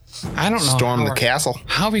 I don't know. storm how the we're- castle.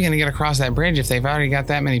 How are we going to get across that bridge if they've already got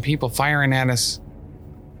that many people firing at us?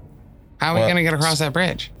 How are we Well, going to get across that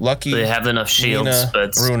bridge? Lucky They have enough shields, Nina,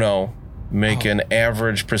 but Bruno, make an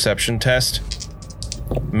average perception test.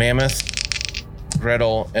 Mammoth,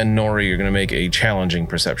 Gretel, and Nori are going to make a challenging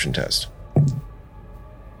perception test.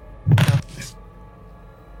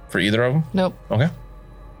 For either of them? Nope. Okay.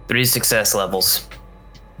 3 success levels.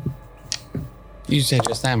 You said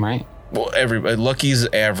just them, right? Well, Lucky's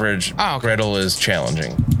average. Oh, okay. Gretel is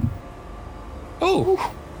challenging.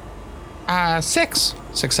 Oh. 6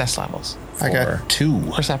 success levels. I got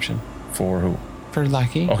 2. Perception For who? for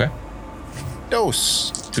Lucky. Okay.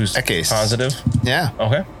 Dose. Who's Ekes. positive? Yeah.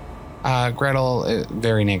 Okay. Gretel,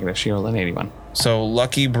 very negative. She rolled an 81. So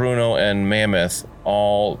Lucky, Bruno, and Mammoth,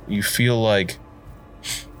 all you feel like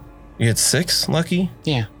you had 6, Lucky?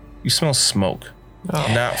 Yeah. You smell smoke. Oh.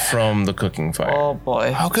 Not from the cooking fire. Oh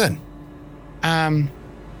boy. Oh, good. You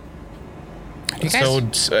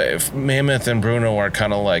guys, So if Mammoth and Bruno are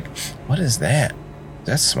kind of like, what is that? Is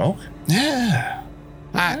that smoke? Yeah.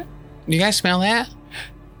 you guys smell that?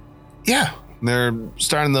 Yeah. They're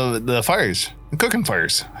starting the fires, the cooking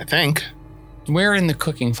fires, I think. We're in the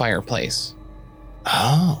cooking fireplace.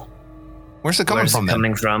 Oh. Where's it coming Where's from it then?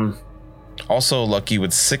 coming from? Also, Lucky,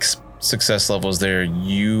 with 6 success levels there,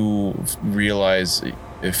 you realize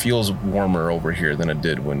it feels warmer over here than it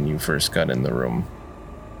did when you first got in the room.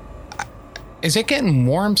 Is it getting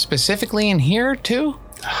warm specifically in here too?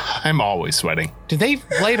 I'm always sweating. Did they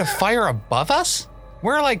light a fire above us?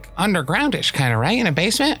 We're like undergroundish kind of, right? In a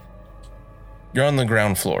basement? You're on the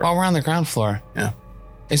ground floor. Oh, we're on the ground floor. Yeah.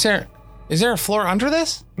 Is there a floor under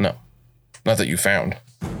this? No, not that you found.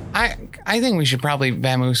 I think we should probably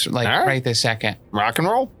vamoose like All right. right this second. Rock and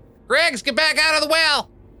roll. Griggs, get back out of the well.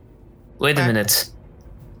 Wait a minute.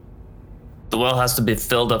 The well has to be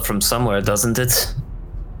filled up from somewhere, doesn't it?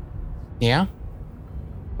 Yeah.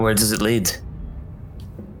 Where does it lead?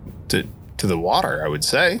 To the water, I would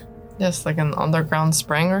say. Just like an underground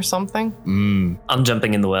spring or something. I'm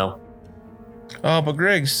jumping in the well. Oh, but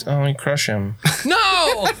Griggs, you crush him.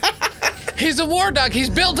 No! He's a war dog. He's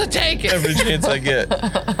built to take it. Every chance I get.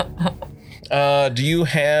 Do you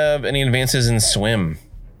have any advances in swim?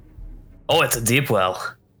 Oh, it's a deep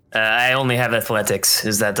well. I only have athletics.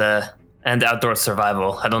 Is that and outdoor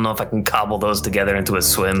survival? I don't know if I can cobble those together into a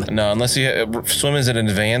swim. No, unless you have, swim is an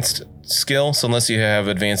advanced skill, so unless you have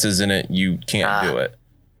advances in it, you can't do it.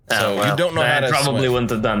 So you don't know how to I probably swim.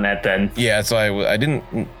 wouldn't have done that then. Yeah, so I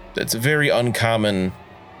didn't. It's a very uncommon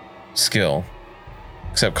skill.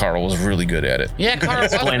 Except Carl was really good at it. Yeah, Carl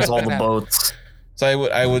Explains all the boats. So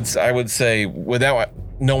I would say without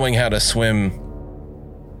knowing how to swim,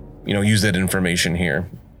 use that information here.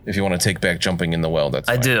 If you want to take back jumping in the well, that's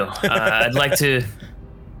I fine. do. I'd like to.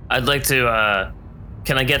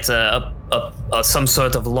 Can I get some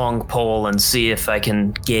sort of long pole and see if I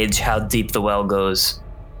can gauge how deep the well goes?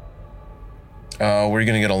 We're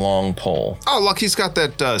gonna get a long pole. Oh, Lucky's got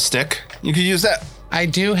that stick. You could use that. I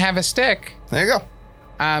do have a stick. There you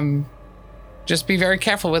go. Just be very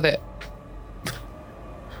careful with it.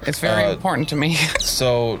 It's very important to me.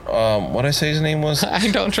 So, what I say his name was? I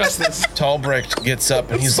don't trust this. Talbrecht gets up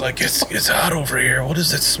and he's like, it's hot over here. What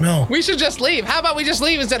does it smell? We should just leave. How about we just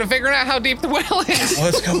leave instead of figuring out how deep the well is?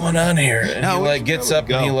 What's going on here? And No, he gets up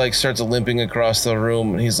and he starts limping across the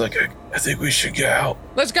room and he's like, I think we should get out.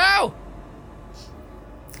 Let's go.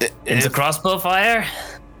 Into crossbow fire?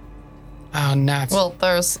 Oh, nuts. Well,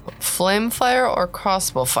 there's flame fire or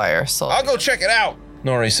crossbow fire. So I'll go check it out,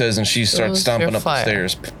 Nori says, and she starts Choose stomping your up the fire.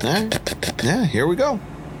 stairs. Yeah, here we go.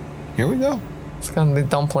 Here we go. it's gonna be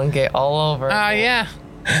dumpling gate all over. Yeah.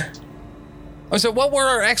 Oh, so what were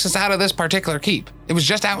our exits out of this particular keep? It was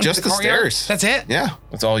just out into Just the courtyard? stairs. That's it? Yeah.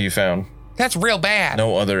 That's all you found. That's real bad.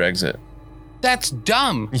 No other exit. That's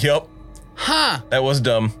dumb. Yep, Huh. that was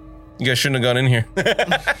dumb. You guys shouldn't have gone in here.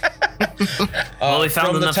 Well, we found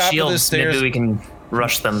from the enough top of the shields. stairs- Maybe we can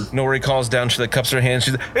rush them. Nori calls down. She cups her hands.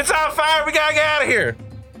 She's like, it's on fire. We gotta get out of here.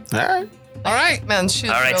 All right. All right. Man, she's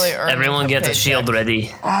All right, really earning everyone her get a paycheck. shield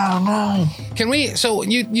ready. Can we, so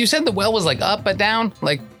you said the well was like up but down?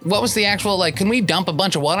 Like, what was the actual, can we dump a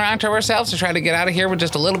bunch of water onto ourselves to try to get out of here with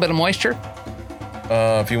just a little bit of moisture?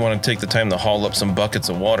 If you want to take the time to haul up some buckets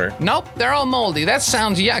of water, Nope, they're all moldy. That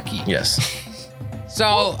sounds yucky. yes.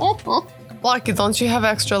 So, Lucky, don't you have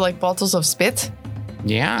extra bottles of spit?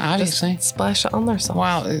 Yeah, obviously. Just splash it on themselves.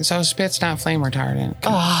 Well, so spit's not flame retardant.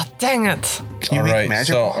 Oh, dang it. Can you All make right,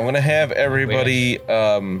 magic? so I'm gonna have everybody.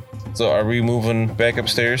 So are we moving back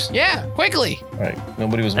upstairs? Yeah, quickly. All right.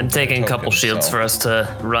 Nobody was. I'm moving their taking a couple tokens, shields so. for us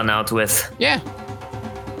to run out with. Yeah.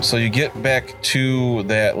 So you get back to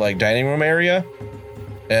that like dining room area,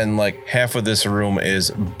 and like half of this room is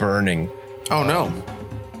burning. Oh no.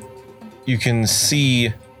 You can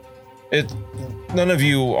see it. None of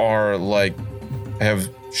you are like have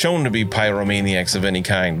shown to be pyromaniacs of any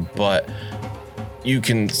kind, but you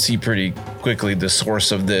can see pretty quickly the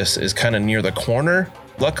source of this is kind of near the corner.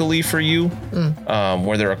 Luckily for you,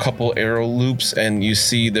 where there are a couple arrow loops, and you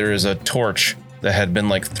see there is a torch that had been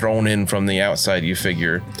like thrown in from the outside. You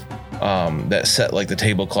figure that set like the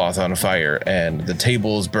tablecloth on fire, and the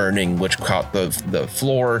table is burning, which caught the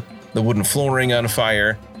floor, the wooden flooring on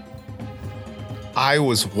fire. I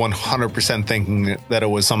was 100% thinking that it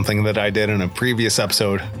was something that I did in a previous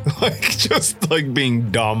episode. Like, just like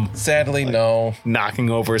being dumb, Sadly, no. knocking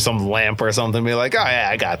over some lamp or something, be like, oh yeah,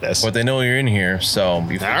 I got this. But they know you're in here, so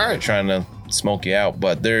you All right. trying to smoke you out.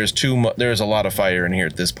 But there's there's a lot of fire in here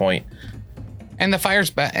at this point. And the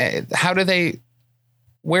fire's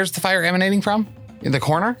where's the fire emanating from? In the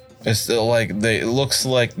corner? It's still like it looks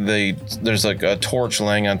like there's like a torch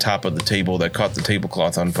laying on top of the table that caught the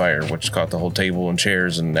tablecloth on fire, which caught the whole table and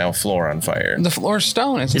chairs and now floor on fire. The floor's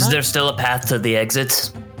stone. It's Is not. there still a path to the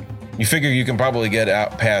exit? You figure you can probably get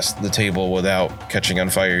out past the table without catching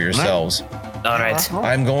on fire yourselves. All right.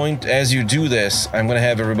 I'm going to, as you do this, I'm going to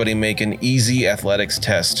have everybody make an easy athletics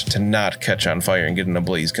test to not catch on fire and get in a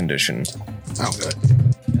blaze condition, Oh, good.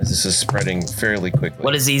 as this is spreading fairly quickly.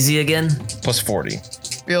 What is easy again? Plus 40.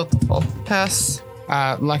 Beautiful. Pass.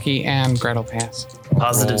 Lucky and Gretel pass.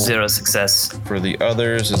 Positive Roll. 0 success. For the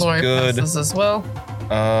others is Lori good. passes as well.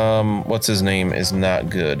 What's his name is not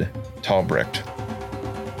good. Talbrecht.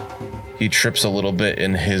 He trips a little bit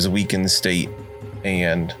in his weakened state,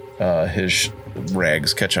 and his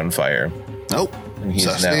rags catch on fire, Nope. and he's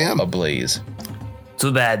Sus now DM. ablaze.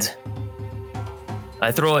 Too bad.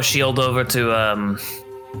 I throw a shield over to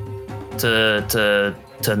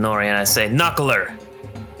Nori and I say, Knuckler,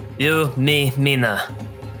 you, me, Mina.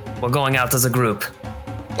 We're going out as a group.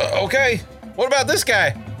 Okay, what about this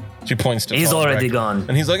guy? She points to He's Talbrecht. already gone.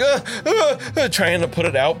 And he's like, trying to put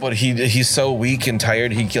it out, but he's so weak and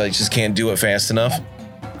tired, he like just can't do it fast enough.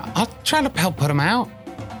 I'll try to help put him out.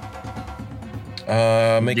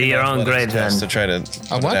 Make Do an your own athletics grade, test then. to try to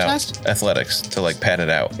put what it out. test? Athletics to like pat it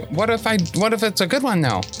out. What if it's a good one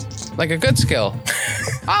though? Like a good skill.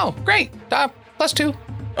 Oh, great. +2.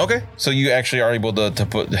 Okay, so you actually are able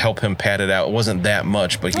to help him pat it out. It wasn't that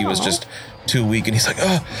much, but he was Oh. just too weak, and he's like,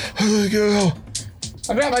 go.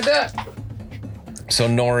 I got my debt. So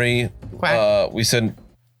Nori, Quack. we said,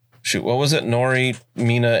 shoot, what was it? Nori,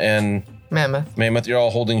 Mina, and Mammoth. Mammoth, you're all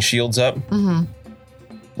holding shields up.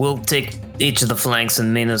 We'll take each of the flanks,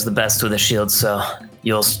 and Mina's the best with a shield, so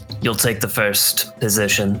you'll take the first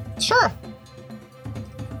position. Sure.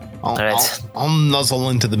 I'll, right. I'll nuzzle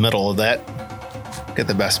into the middle of that. Get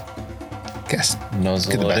the best. Guess.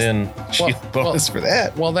 Nuzzle Get the it best. in. Shield bonus for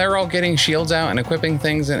that. While they're all getting shields out and equipping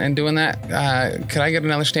things and doing that, could I get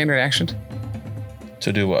another standard action?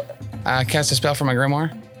 To do what? Cast a spell from my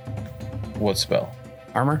grimoire? What spell?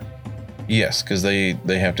 Armor? Yes, because they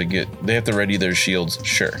have to ready their shields.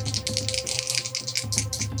 Sure.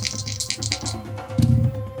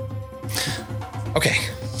 Okay.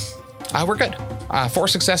 We're good. 4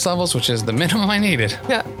 success levels, which is the minimum I needed.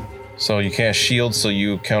 Yeah. So you cast shield, so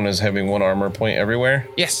you count as having 1 armor point everywhere,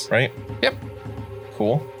 Yes. right? Yep.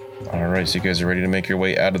 Cool. All right, so you guys are ready to make your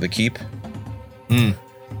way out of the keep.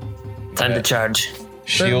 Time to charge.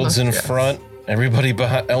 Shields in Yes. front, everybody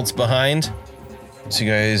else behind. So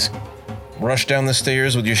you guys rush down the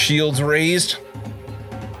stairs with your shields raised.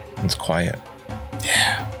 It's quiet.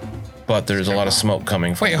 Yeah. But there's a lot of smoke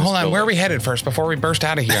coming from Wait, this hold on. Where are we building. headed first before we burst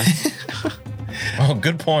out of here? Oh,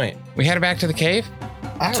 good point. We headed back to the cave?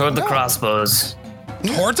 Toward the crossbows.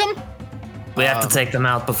 Towards them? We have to take them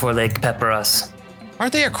out before they pepper us.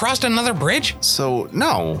 Aren't they across another bridge? So,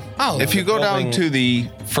 no. Oh. If you go down Building- to the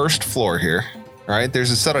first floor here, right,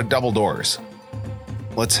 there's a set of double doors.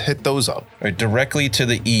 Let's hit those up. Right, directly to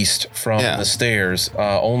the east from Yeah. the stairs,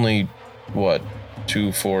 only, what,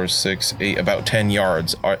 2, 4, 6, 8, about 10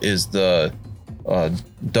 yards is the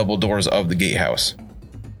double doors of the gatehouse.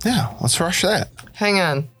 Yeah, let's rush that. Hang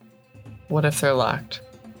on. What if they're locked?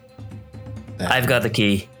 I've got the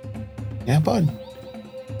key. Yeah, bud.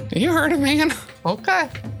 You heard it, man. Okay.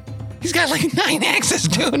 He's got like 9 axes,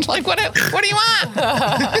 dude. Like, what do you want?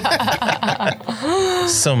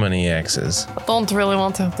 So many axes. I don't really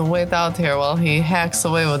want to have to wait out here while he hacks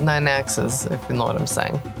away with 9 axes, if you know what I'm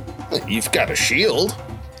saying. You've got a shield.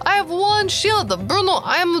 I have 1 shield. Bruno,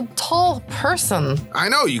 I am a tall person. I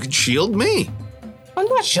know, you could shield me. I'm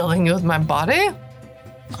not shielding you with my body.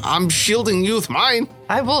 I'm shielding you with mine.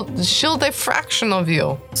 I will shield a fraction of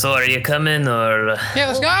you. So are you coming, or Yeah,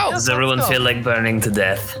 let's go. does everyone let's go. feel like burning to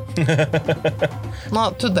death?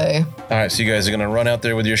 Not today. All right, so you guys are gonna run out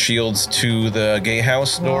there with your shields to the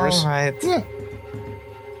gatehouse doors, All right.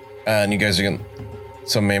 and you guys are gonna.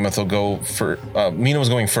 So Mammoth will go for. Mina was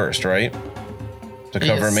going first, right? To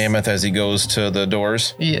cover Yes. Mammoth as he goes to the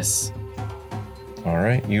doors. Yes. All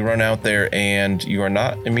right, you run out there, and you are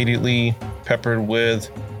not immediately peppered with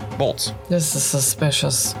bolts. This is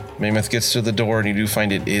suspicious. Mammoth gets to the door, and you do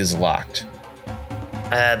find it is locked.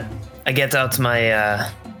 I get out my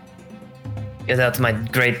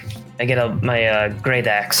great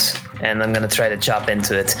axe, and I'm gonna try to chop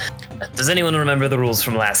into it. Does anyone remember the rules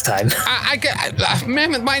from last time?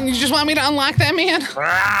 Mammoth, you just want me to unlock that, man?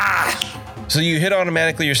 So you hit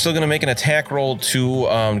automatically. You're still going to make an attack roll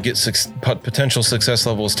to get potential success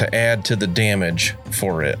levels to add to the damage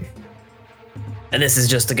for it. And this is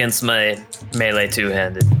just against my melee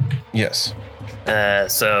two-handed. Yes.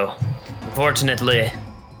 So, unfortunately,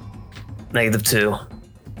 -2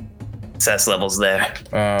 success levels there.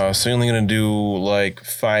 So you're only going to do like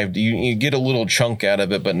 5. You get a little chunk out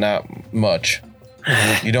of it, but not much.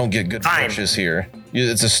 You don't get good Fine. pushes here.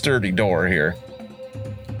 It's a sturdy door here.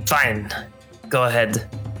 Fine. Go ahead.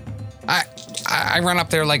 I run up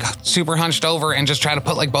there like super hunched over and just try to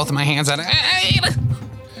put like both of my hands on it.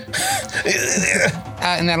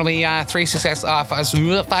 And that'll be 3 success off 5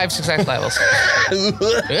 success levels.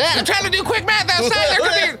 I'm trying to do quick math outside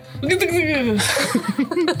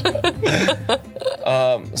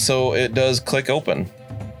there. So it does click open.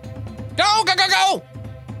 Go, go, go, go.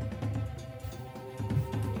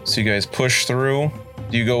 So you guys push through.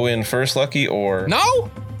 Do you go in first, Lucky, or? No.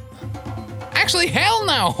 Actually, hell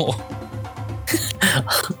no.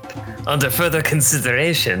 Under further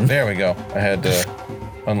consideration. There we go. I had to.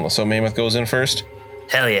 So Mammoth goes in first.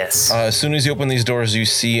 Hell yes. As soon as you open these doors, you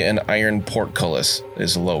see an iron portcullis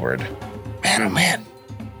is lowered. Man, oh man.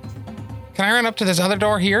 Can I run up to this other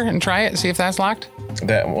door here and try it, see if that's locked?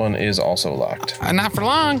 That one is also locked. Not for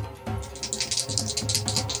long.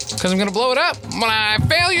 Because I'm going to blow it up when I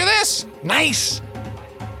failure this. Nice.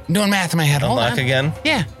 I'm doing math in my head. Hold Unlock on. again.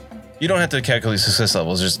 Yeah. You don't have to calculate success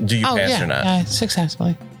levels. Just do you pass or not?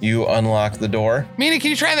 Successfully. You unlock the door. Mina, can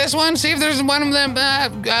you try this one? See if there's one of them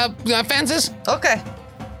fences. Okay.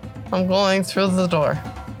 I'm going through the door.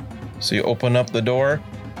 So you open up the door.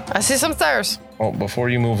 I see some stairs. Oh, before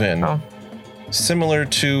you move in. Oh. Similar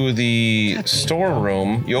to the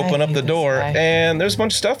storeroom, you open I up the hate this door guy. and there's a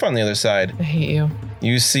bunch of stuff on the other side. I hate you.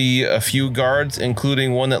 You see a few guards,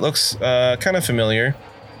 including one that looks kind of familiar.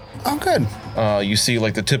 Oh, good. You see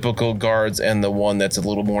like the typical guards and the one that's a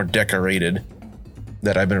little more decorated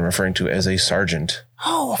that I've been referring to as a sergeant.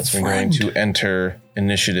 Oh, a We're going to enter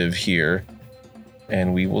initiative here,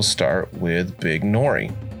 and we will start with Big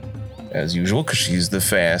Nori, as usual, because she's the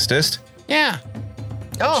fastest. Yeah.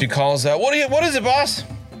 Oh, She calls out, "What is it, boss?"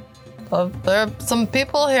 there are some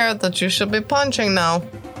people here that you should be punching now.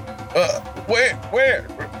 Where?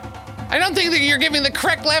 I don't think that you're giving the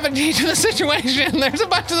correct levity to the situation. There's a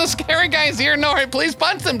bunch of those scary guys here. Nori, please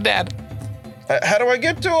punch them dead. How do I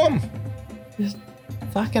get to him?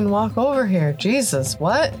 Fucking walk over here. Jesus,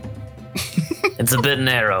 what? It's a bit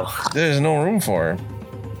narrow. There's no room for her.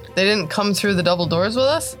 They didn't come through the double doors with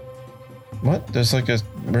us? What? There's like a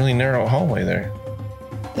really narrow hallway there.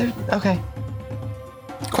 Okay.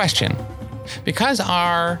 Question. Because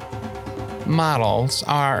our models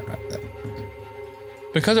are...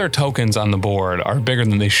 Because our tokens on the board are bigger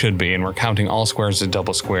than they should be, and we're counting all squares as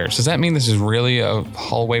double squares, does that mean this is really a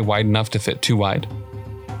hallway wide enough to fit 2 wide?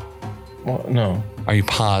 Well, no. Are you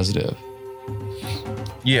positive?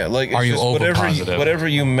 Yeah, like it's Are you just over positive? whatever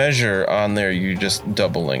you measure on there, you're just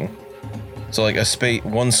doubling. So like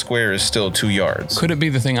one square is still 2 yards. Could it be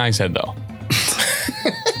the thing I said, though?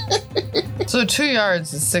 So 2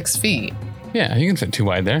 yards is 6 feet. Yeah, you can fit 2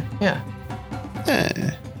 wide there. Yeah.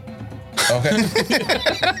 Okay.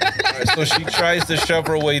 Alright, so she tries to shove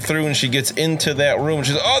her way through, and she gets into that room.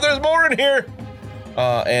 She's, "Oh, there's more in here!"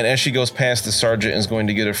 And as she goes past, the sergeant is going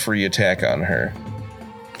to get a free attack on her.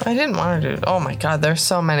 I didn't want to do it. Oh my god, there's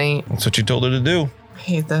so many. That's what you told her to do. I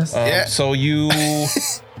hate this. Yeah. So you,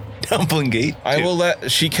 Dumpling gate. I will let.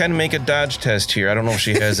 She can make a dodge test here. I don't know if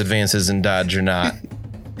she has advances in dodge or not.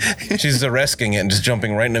 She's arresting it and just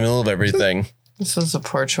jumping right in the middle of everything. This was a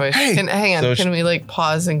poor choice. Hey, Hang on. so Can we like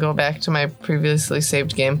pause and go back to my previously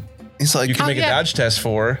saved game? He's like, You can make a dodge test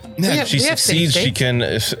for her. yeah, If she we have succeeds, safety. she can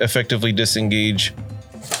effectively disengage.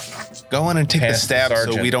 go in and take the Past the stabs so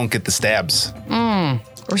sergeant. we don't get the stabs.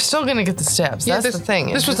 We're still gonna get the stabs. That's the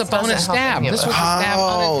thing. This was a This doesn't bonus help stab. any of This us. was a stab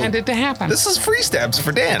Oh. unintended to happen. This is free stabs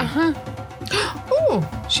for Dan. Ooh,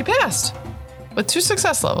 she passed with 2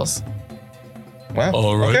 success levels. Wow.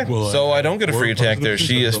 All right, Okay. well, So I don't get a free work attack on there. the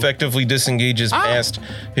She physical. effectively disengages past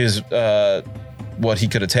his what he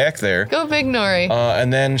could attack there. Go big Nori.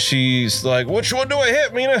 And then she's like, "Which one do I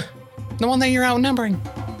hit, Mina?" the one that you're outnumbering.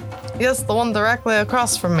 Yes, the one directly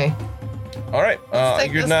across from me. All right.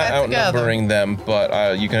 take You're this not guy together. outnumbering them,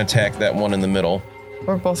 but you can attack that one in the middle.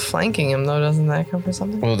 We're both flanking him though. Doesn't that come for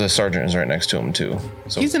something? Well, the sergeant is right next to him too.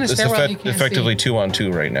 So He's in a it's stairwell you can't effectively see.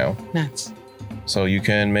 2-on-2 right now. Nuts. So you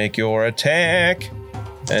can make your attack,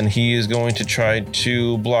 and he is going to try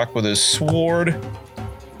to block with his sword.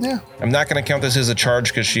 Yeah. I'm not going to count this as a charge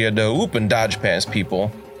because she had to whoop and dodge past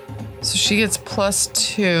people. So she gets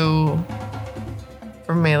 +2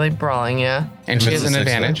 for melee brawling. Yeah. And she If has it's an a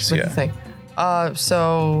advantage success, With Yeah. the thing.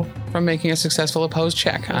 So from making a successful opposed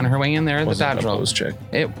check on her way in there. The Wasn't an dodge roll. opposed check.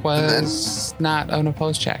 It was not an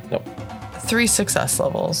opposed check. 3 success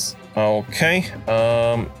levels. Okay.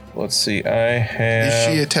 Let's see. I have. Is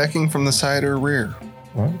she attacking from the side or rear?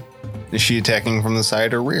 What? Is she attacking from the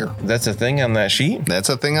side or rear? That's a thing on that sheet. That's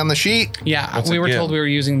a thing on the sheet. Yeah, What's we it were give? told we were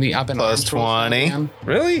using the up and Plus arms rules. 20.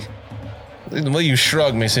 Really? The way you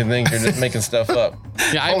shrug makes me think you're just making stuff up.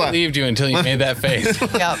 Yeah, I Hold on. believed you until you made that face.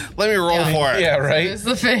 Yep. Let me roll for it. Yeah, right. There's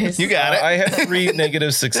the face. You got it. I have 3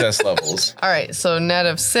 negative success levels. All right. So net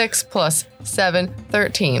of 6 plus 7,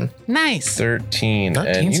 13. Nice. 13.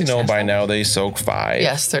 13 And you know success by now they soak 5.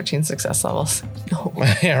 Yes, 13 success levels. No.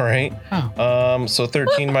 Yeah, right. Oh. So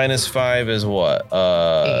 13 minus 5 is what?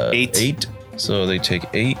 8. 8. So they take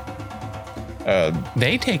 8.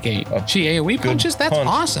 They take 8. She AoE punches? That's punch.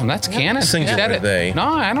 awesome. That's canon. Singular Said it. they. No,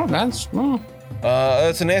 I don't. That's.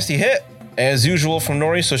 That's a nasty hit, as usual from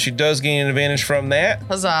Nori, so she does gain an advantage from that.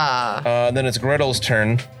 Huzzah. Then it's Gretel's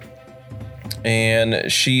turn,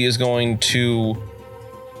 and she is going to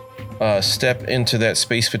step into that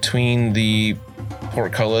space between the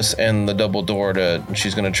portcullis and the double door.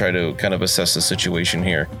 She's going to try to kind of assess the situation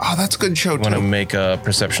here. Oh, that's a good show, I'm going to too. make a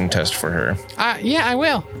perception test for her. Yeah, I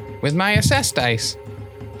will. With my assess dice.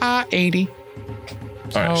 80. All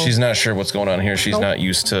right, So- she's not sure what's going on here. She's not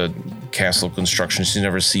used to castle construction. She's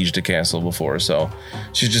never sieged a castle before, so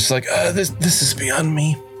she's just like, this is beyond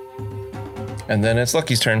me. And then it's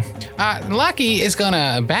Lucky's turn. Lucky is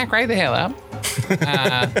gonna back right the hell up.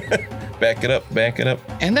 Back it up.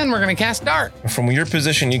 And then we're gonna cast Dart. From your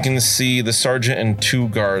position, you can see the sergeant and 2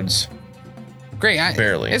 guards. Great.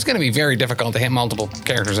 Barely. It's gonna be very difficult to hit multiple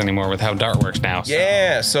characters anymore with how Dart works now. So.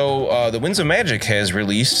 Yeah, so the Winds of Magic has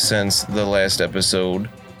released since the last episode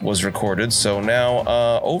was recorded. So now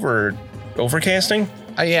overcasting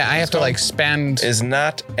Yeah, I have to like spend. is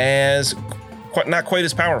not quite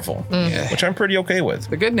as powerful, which I'm pretty okay with.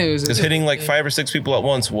 The good news Because is hitting like 5 or 6 people at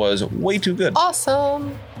once was way too good.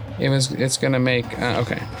 Awesome. it's gonna make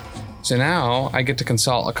okay. So now I get to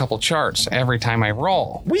consult a couple charts every time I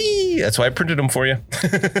roll. Whee! That's why I printed them for you.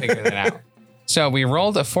 Figure that out. So we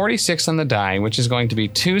rolled a 46 on the die, which is going to be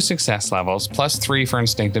 2 success levels plus 3 for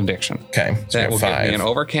instinctive diction. Okay, so That will give me 5. an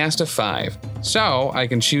overcast of 5. So I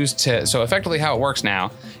can choose to. So effectively, how it works now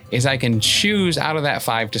is I can choose out of that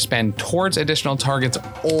 5 to spend towards additional targets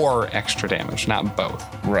or extra damage, not both.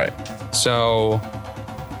 Right. So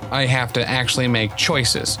I have to actually make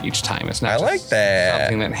choices each time. It's not I just like that.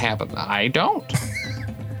 something that happens. I don't.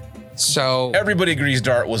 So Everybody agrees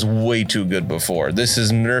Dart was way too good before. This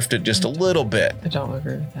has nerfed it just a little bit. I don't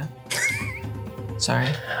agree with that. Sorry.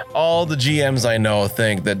 All the GMs I know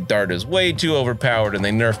think that Dart is way too overpowered and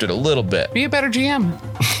they nerfed it a little bit. be a better GM.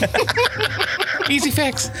 Easy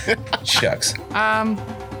fix. Shucks.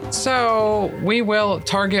 So we will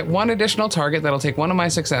target 1 additional target that'll take 1 of my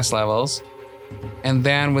success levels. And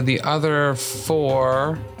then with the other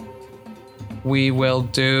 4, we will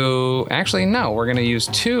do. Actually, no, we're going to use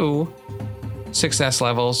 2 success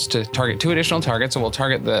levels to target 2 additional targets. So we'll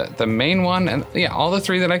target the main one and all the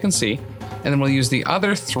 3 that I can see. And then we'll use the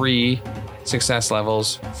other 3 success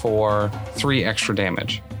levels for 3 extra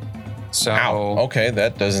damage. So, Ow. Okay,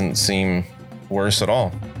 that doesn't seem worse at all.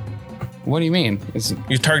 what do you mean?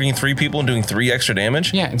 You're targeting 3 people and doing 3 extra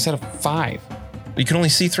damage? Yeah, instead of 5. You can only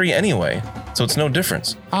see 3 anyway, so it's no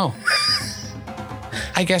difference. Oh.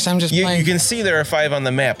 I guess I'm just You playing. can see there are 5 on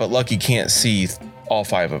the map, but Lucky can't see all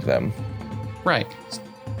 5 of them. Right.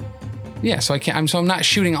 Yeah, so I can't. I'm not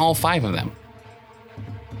shooting all 5 of them,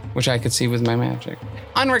 which I could see with my magic.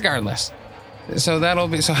 Unregardless, so that'll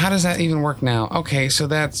be. So how does that even work now? Okay, so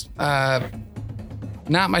that's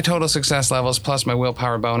not my total success levels plus my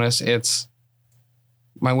willpower bonus. It's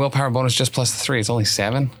my willpower bonus just plus the 3. It's only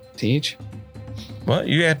 7 to each, Well,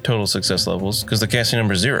 you add total success levels because the casting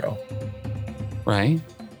number is 0. right?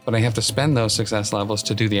 But I have to spend those success levels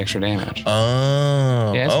to do the extra damage.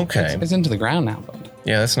 Oh, Yeah, okay. It's into the ground now, but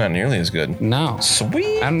Yeah, that's not nearly as good. no.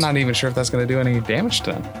 Sweet. I'm not even sure if that's going to do any damage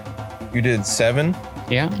to them. You did 7.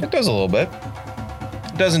 Yeah, It does a little bit.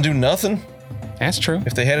 It doesn't do nothing. that's true.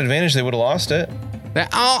 If they had advantage, they would have lost it. That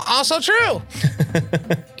also true.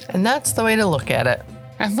 And that's the way to look at it.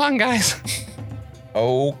 Have fun, guys.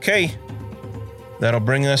 Okay. That'll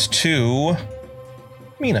bring us to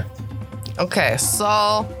Mina. Okay,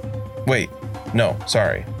 so Wait, no,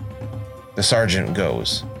 sorry. The sergeant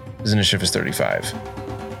goes. His initiative is 35.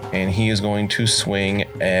 And he is going to swing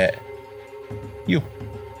at you.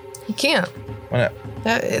 he can't. Why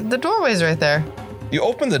not? The doorway's right there. You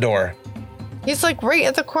opened the door. He's like right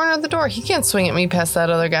at the corner of the door. He can't swing at me past that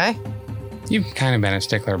other guy. You've kind of been a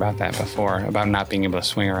stickler about that before, about not being able to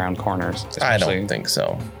swing around corners. I especially- don't think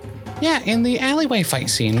so. Yeah, in the alleyway fight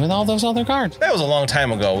scene with all those other guards. That was a long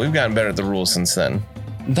time ago. We've gotten better at the rules since then.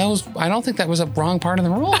 I don't think that was a wrong part of the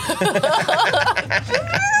rule.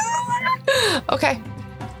 Okay.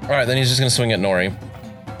 All right, then he's just going to swing at Nori.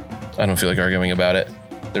 I don't feel like arguing about it.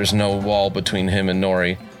 There's no wall between him and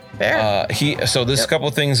Nori. Fair. So there's a couple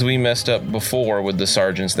of things we messed up before with the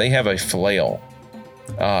sergeants. They have a flail.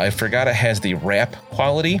 I forgot it has the wrap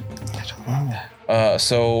quality.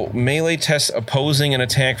 So melee tests opposing an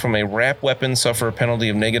attack from a wrap weapon suffer a penalty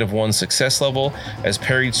of -1 success level as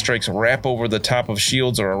parried strikes wrap over the top of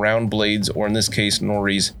shields or around blades, or in this case,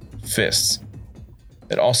 Nori's fists.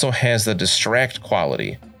 It also has the distract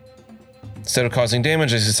quality. Instead of causing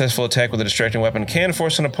damage, a successful attack with a distracting weapon can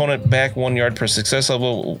force an opponent back 1 yard per success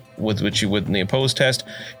level, with which you would in the opposed test.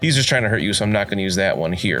 He's just trying to hurt you, so I'm not going to use that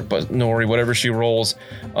one here. But Nori, whatever she rolls,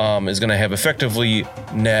 is going to have effectively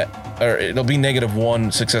it'll be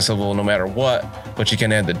 -1 success level no matter what, but you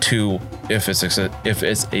can add the 2 if it's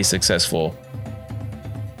a successful.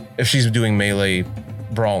 If she's doing melee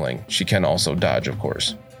brawling, she can also dodge, of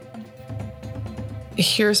course.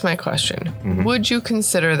 Here's my question. Would you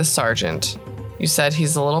consider the sergeant? You said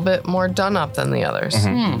he's a little bit more done up than the others.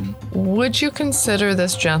 Would you consider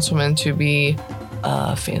this gentleman to be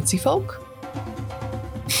fancy folk?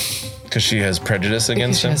 Because she has prejudice Because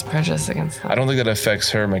against she him. has prejudice against him. I don't think that affects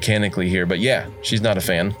her mechanically here, but yeah, she's not a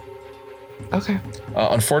fan. Okay.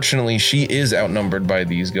 Unfortunately, she is outnumbered by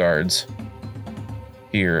these guards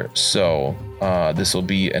here, so this will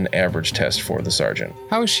be an average test for the sergeant.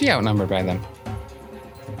 How is she outnumbered by them?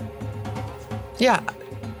 Yeah.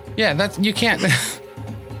 Yeah, you can't.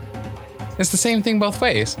 It's the same thing both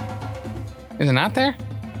ways. Is it not there?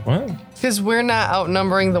 What? Because we're not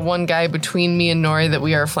outnumbering the one guy between me and Nori that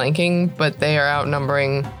we are flanking, but they are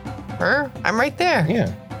outnumbering her. I'm right there.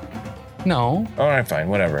 Yeah. No. All right, fine,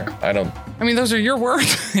 whatever. I don't. I mean, those are your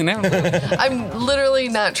words. And I'm literally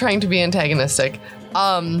not trying to be antagonistic.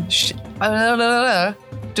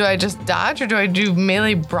 Do I just dodge or do I do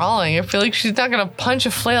melee brawling? I feel like she's not gonna punch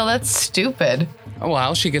a flail. That's stupid.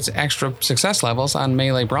 well, she gets extra success levels on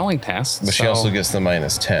melee brawling tests. But she so- also gets the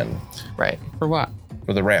 -10 Right. for what?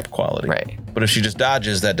 for the wrap quality. Right. But if she just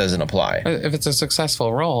dodges, that doesn't apply. If it's a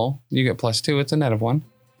successful roll, you get +2. It's a net of 1.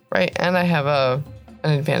 Right. And I have an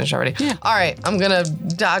advantage already. Yeah. All right. I'm gonna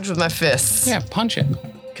dodge with my fists. Yeah, punch it.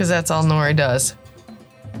 Because that's all Nori does.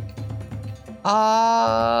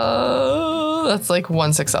 That's like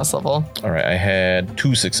 1 success level. All right, I had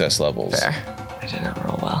 2 success levels. Fair. I did not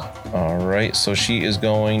roll well. All right, so she is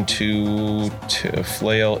going to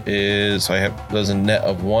flail is does a net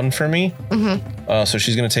of 1 for me. Mm-hmm. So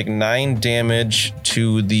she's going to take 9 damage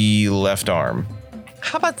to the left arm.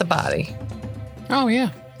 How about the body? Oh, yeah.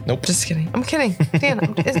 Nope. Just kidding. I'm kidding. Dan,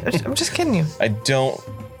 I'm just kidding you. I don't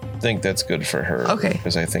think that's good for her. Okay.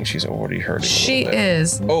 Because I think she's already hurting. She a little bit.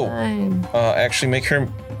 is. Oh. 9. Actually, make her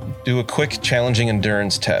do a quick challenging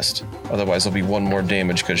endurance test. Otherwise, there'll be 1 more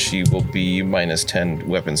damage because she will be -10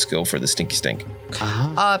 weapon skill for the stinky stink.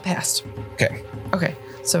 Passed. Okay. Okay.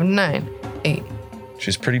 So 9, 8.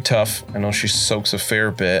 She's pretty tough. I know she soaks a fair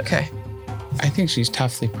bit. Okay. I think she's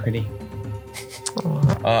toughly pretty.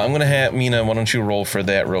 I'm going to have Mina, why don't you roll for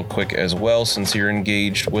that real quick as well, since you're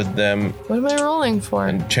engaged with them. What am I rolling for?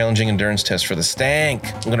 And challenging endurance test for the stank.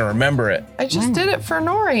 I'm going to remember it. I just did it for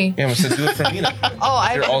Nori. Yeah, I'm going to do it for Mina. Oh,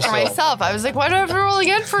 I You're did it also- for myself. I was like, why do I have to roll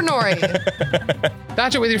again for Nori?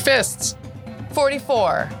 Dodge it with your fists.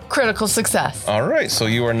 44. Critical success. All right, so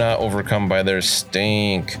you are not overcome by their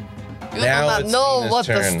stink. You Now do not it's know Mina's what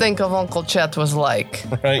the turn. stink of Uncle Chet was like.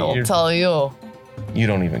 Right, I'll you're- tell you, You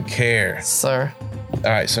don't even care. sir. All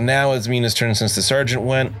right, so now it's Mina's turn since the sergeant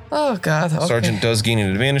went. Oh, God. Okay. Sergeant does gain an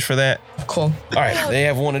advantage for that. Cool. All right, they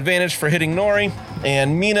have one advantage for hitting Nori,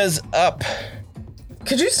 and Mina's up.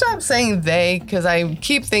 Could you stop saying they? Because I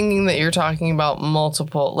keep thinking that you're talking about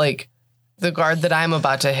multiple, like the guard that I'm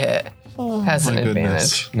about to hit has an my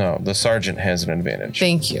advantage. goodness. No, the sergeant has an advantage.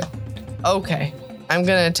 Thank you. Okay. I'm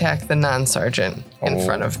going to attack the non-sergeant in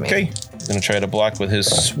front of me. Okay, gonna try to block with his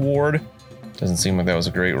sword. Doesn't seem like that was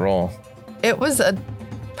a great roll. It was a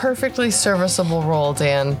perfectly serviceable roll,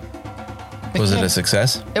 Dan. Was it a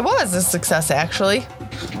success? It was a success, actually.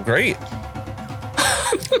 Great.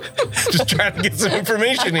 Just trying to get some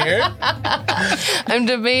information here. I'm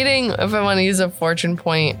debating if I want to use a fortune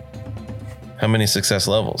point. How many success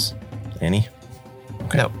levels? Any?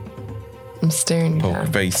 No. I'm staring you Poker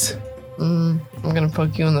down. face. I'm going to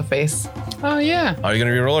poke you in the face. Oh, yeah. Are you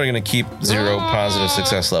gonna reroll or are you gonna keep 0 positive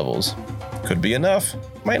success levels? Could be enough.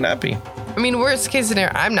 Might not be. I mean, worst case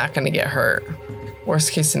scenario, I'm not going to get hurt.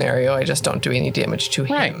 Worst case scenario, I just don't do any damage to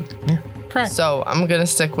Right. him. Correct. So I'm going to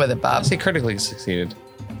stick with it, Bob. He critically succeeded.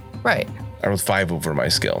 Right. I rolled 5 over my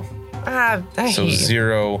skill. I So hate you.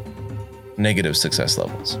 0 negative success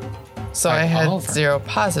levels. So I had over. 0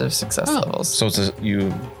 positive success levels. So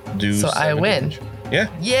you do. So I 7 win. damage. Yeah.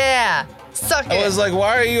 Yeah. Suck it. I was like,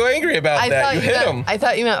 why are you angry about that? thought You hit meant, him. I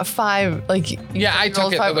thought you meant 5. Like, Yeah, I you took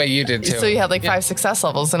rolled it the 5 way you did, too. So you had like Yeah. 5 success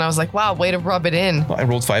levels, and I was like, wow, way to rub it in. Well, I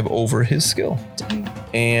rolled 5 over his skill.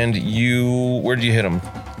 And where did you hit him?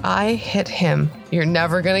 I hit him. You're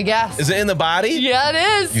never gonna guess. Is it in the body? Yeah, it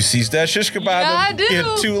is. You seized that shish kebab. Yeah, I do. You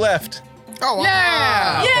had 2 left. Oh, wow.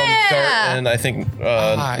 Yeah. From Dart, and I think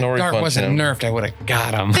Nori Dart punched wasn't him. nerfed. I would have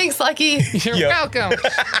got him. Thanks, Lucky. You're Yep. welcome.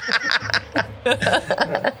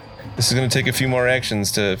 This is going to take a few more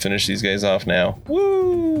actions to finish these guys off now.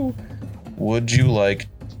 Woo! Would you like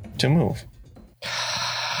to move?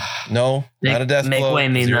 No, not a death Make blow. way,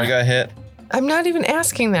 Mina. 0 got hit. I'm not even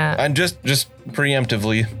asking that. I'm just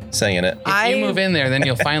preemptively saying it. If you move in there, then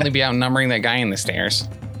you'll finally be outnumbering that guy in the stairs.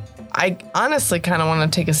 I honestly kind of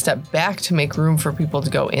want to take a step back to make room for people to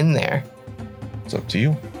go in there It's up to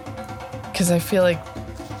you. because I feel like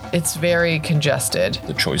it's very congested.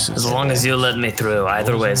 The choices. As long as you let me through,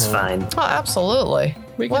 either way is fine. Oh, absolutely.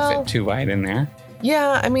 We can Well, fit 2 wide in there.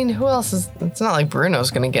 yeah, I mean, who else is? It's not like Bruno's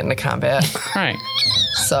going to get into combat. Right.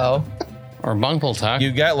 So, Or Bunkle Tuck.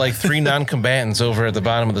 You got like 3 non-combatants over at the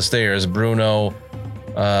bottom of the stairs. Bruno,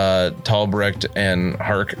 Talbrecht, and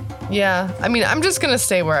Hark. yeah, I mean, I'm just going to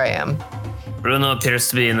stay where I am. Bruno appears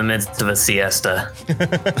to be in the midst of a siesta.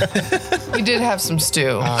 We did have some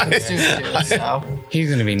stew. So. He's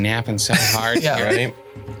going to be napping so hard. Yeah. Right?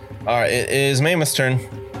 All right, it is Mammoth's turn.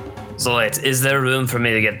 So wait, is there room for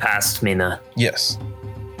me to get past Mina? Yes.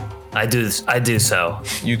 I do so.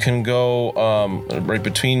 You can go right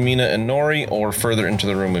between Mina and Nori or further into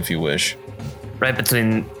the room if you wish. Right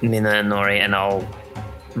between Mina and Nori, and I'll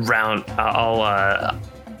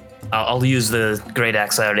use the great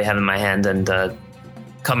axe I already have in my hand and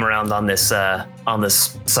come around on this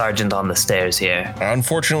sergeant on the stairs here.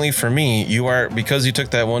 Unfortunately for me, because you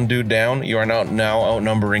took that one dude down, you are now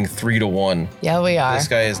outnumbering 3 to 1. Yeah, we are. This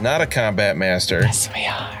guy is not a combat master, Yes, we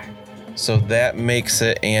are. so that makes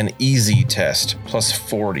it an easy test, plus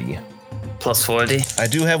 40. Plus 40. I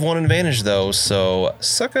do have one advantage though, so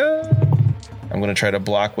sucker. I'm gonna try to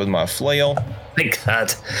block with my flail. Thank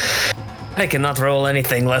God. I cannot roll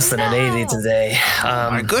anything less than an 80 today.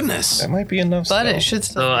 My goodness. That might be enough. But still. it should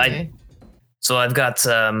still So be. So I've got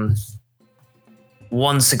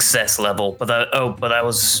 1 success level, but I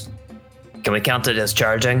was. Can we count it as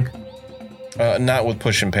charging? Not with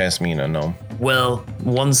pushing past Mina, no. Well,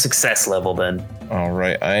 1 success level then. All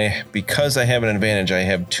right, because I have an advantage, I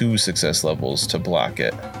have 2 success levels to block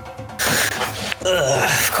it.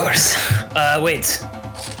 Of course. Wait.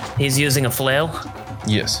 He's using a flail?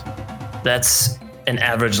 Yes. That's an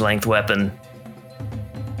average length weapon.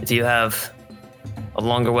 If you have a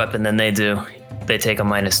longer weapon than they do, they take a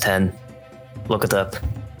 -10. Look it up.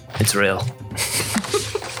 It's real.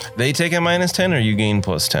 They take a -10 or you gain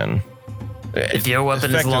 +10? If your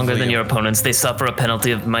weapon is longer than your opponent's, they suffer a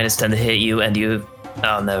penalty of -10 to hit you, and you.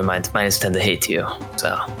 Oh, never mind. -10 to hit you.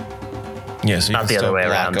 So. Yeah, so you Not can the other still way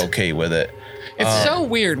block around. okay with it. It's so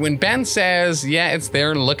weird. When Ben says, yeah, it's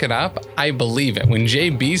there, look it up, I believe it. When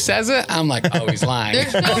JB says it, I'm like, oh, he's lying.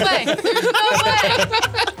 There's no way. There's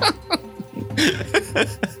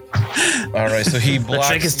no way. All right, so he The blocks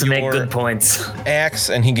trick is to make your good points. axe,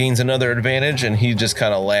 and he gains another advantage, and he just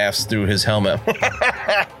kind of laughs through his helmet.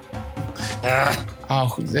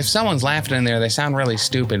 Oh, if someone's laughing in there, they sound really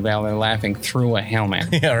stupid while they're laughing through a helmet.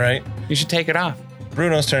 Yeah, right. You should take it off.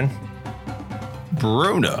 Bruno's turn.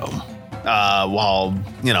 Bruno, well,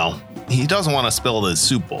 he doesn't want to spill the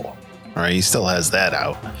soup bowl. All right, he still has that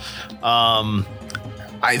out.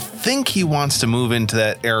 I think he wants to move into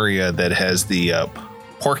that area that has the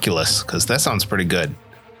porculus, because that sounds pretty good.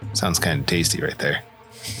 Sounds kind of tasty right there.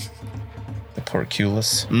 The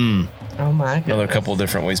porculus. Oh my god. Another couple of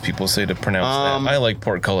different ways people say to pronounce that. I like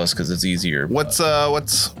portcullis because it's easier. What's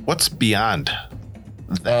beyond?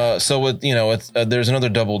 So there's another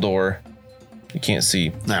double door. You can't see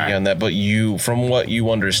beyond that, but from what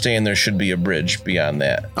you understand, there should be a bridge beyond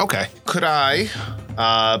that. Okay. Could I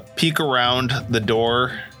peek around the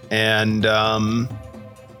door and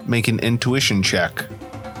make an intuition check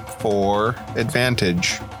for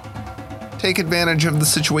advantage? Take advantage of the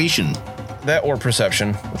situation. That or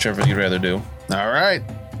perception, whichever you'd rather do. All right.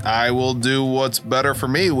 I will do what's better for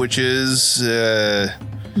me, which is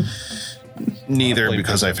neither,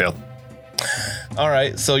 because I failed. All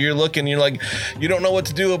right, so you're looking, you're like, you don't know what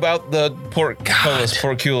to do about the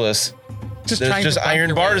porculus. There's just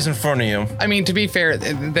iron bars in front of you. I mean, to be fair,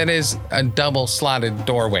 that is a double slotted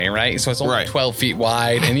doorway, right? So it's only 12 feet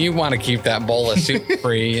wide, and you want to keep that bowl of soup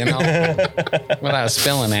free, without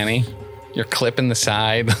spilling any. You're clipping the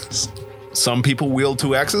side. Some people wield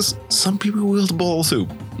 2 axes. Some people wield a bowl of soup.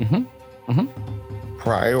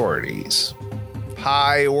 Priorities.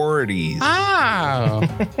 Oh.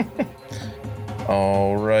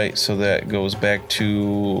 All right, so that goes back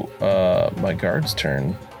to my guard's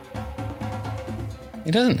turn.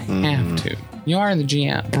 It doesn't have to. You are the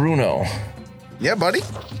GM. Bruno, Yeah, buddy.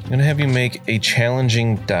 I'm going to have you make a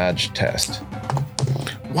challenging dodge test.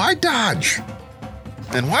 Why dodge?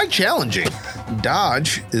 And why challenging?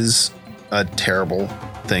 Dodge is a terrible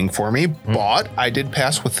thing for me, but I did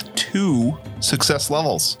pass with 2 success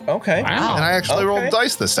levels. Okay. Wow. And I actually Okay. rolled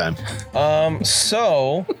dice this time.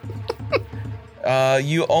 So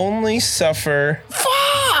you only suffer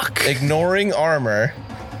ignoring armor.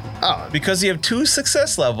 Oh, Because you have 2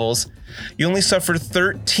 success levels, you only suffer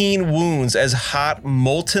 13 wounds as hot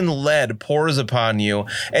molten lead pours upon you,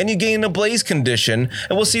 and you gain a blaze condition,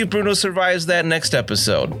 and we'll see if Bruno survives that next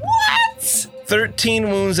episode. What?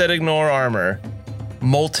 13 wounds that ignore armor.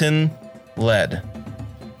 Molten lead.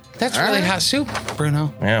 That's really hot soup,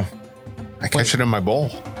 Bruno. Yeah. I catch it in my bowl.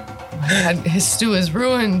 God, his stew is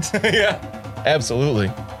ruined. Yeah,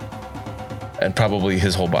 absolutely. And probably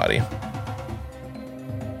his whole body.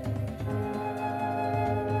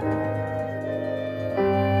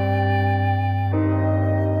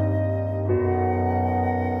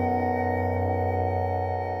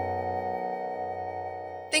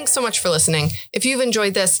 Thanks so much for listening. If you've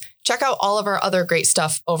enjoyed this, check out all of our other great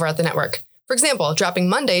stuff over at the network. For example, dropping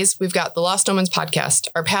Mondays, we've got the Lost Omens podcast,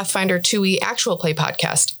 our Pathfinder 2e actual play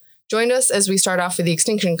podcast. Join us as we start off with the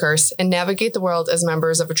Extinction Curse and navigate the world as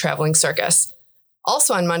members of a traveling circus.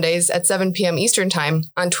 Also on Mondays at 7 p.m. Eastern Time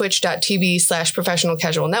on twitch.tv/Professional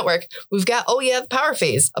Casual Network, we've got Oh Yeah, the Power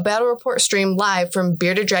Phase, a battle report stream live from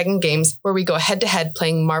Bearded Dragon Games where we go head-to-head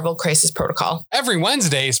playing Marvel Crisis Protocol. Every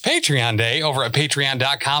Wednesday is Patreon Day over at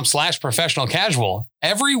patreon.com/professional casual.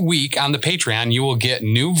 Every week on the Patreon, you will get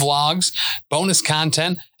new vlogs, bonus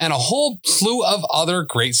content, and a whole slew of other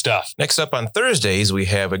great stuff. Next up on Thursdays, we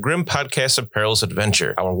have a Grim Podcast of Perilous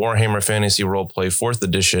Adventure, our Warhammer Fantasy Roleplay 4th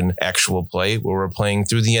Edition actual play, where we're playing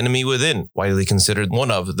Through the Enemy Within, widely considered one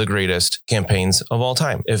of the greatest campaigns of all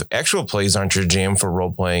time. If actual plays aren't your jam for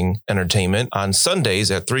role-playing entertainment, on Sundays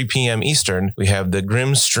at 3 p.m. Eastern, we have the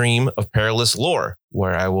Grim Stream of Perilous Lore,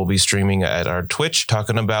 where I will be streaming at our Twitch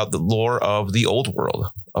talking about the lore of the old world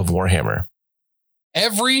of Warhammer.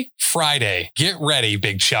 Every Friday, get ready,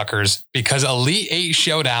 big chuckers, because Elite 8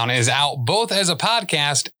 Showdown is out both as a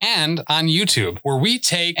podcast and on YouTube, where we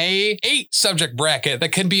take a 8 subject bracket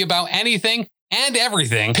that can be about anything and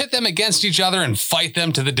everything, pit them against each other and fight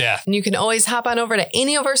them to the death. And you can always hop on over to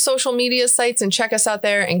any of our social media sites and check us out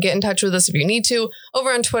there and get in touch with us if you need to.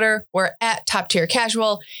 Over on Twitter, we're at Top Tier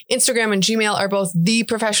Casual. Instagram and Gmail are both The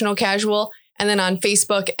Professional Casual. And then on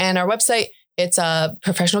Facebook and our website, it's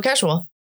Professional Casual.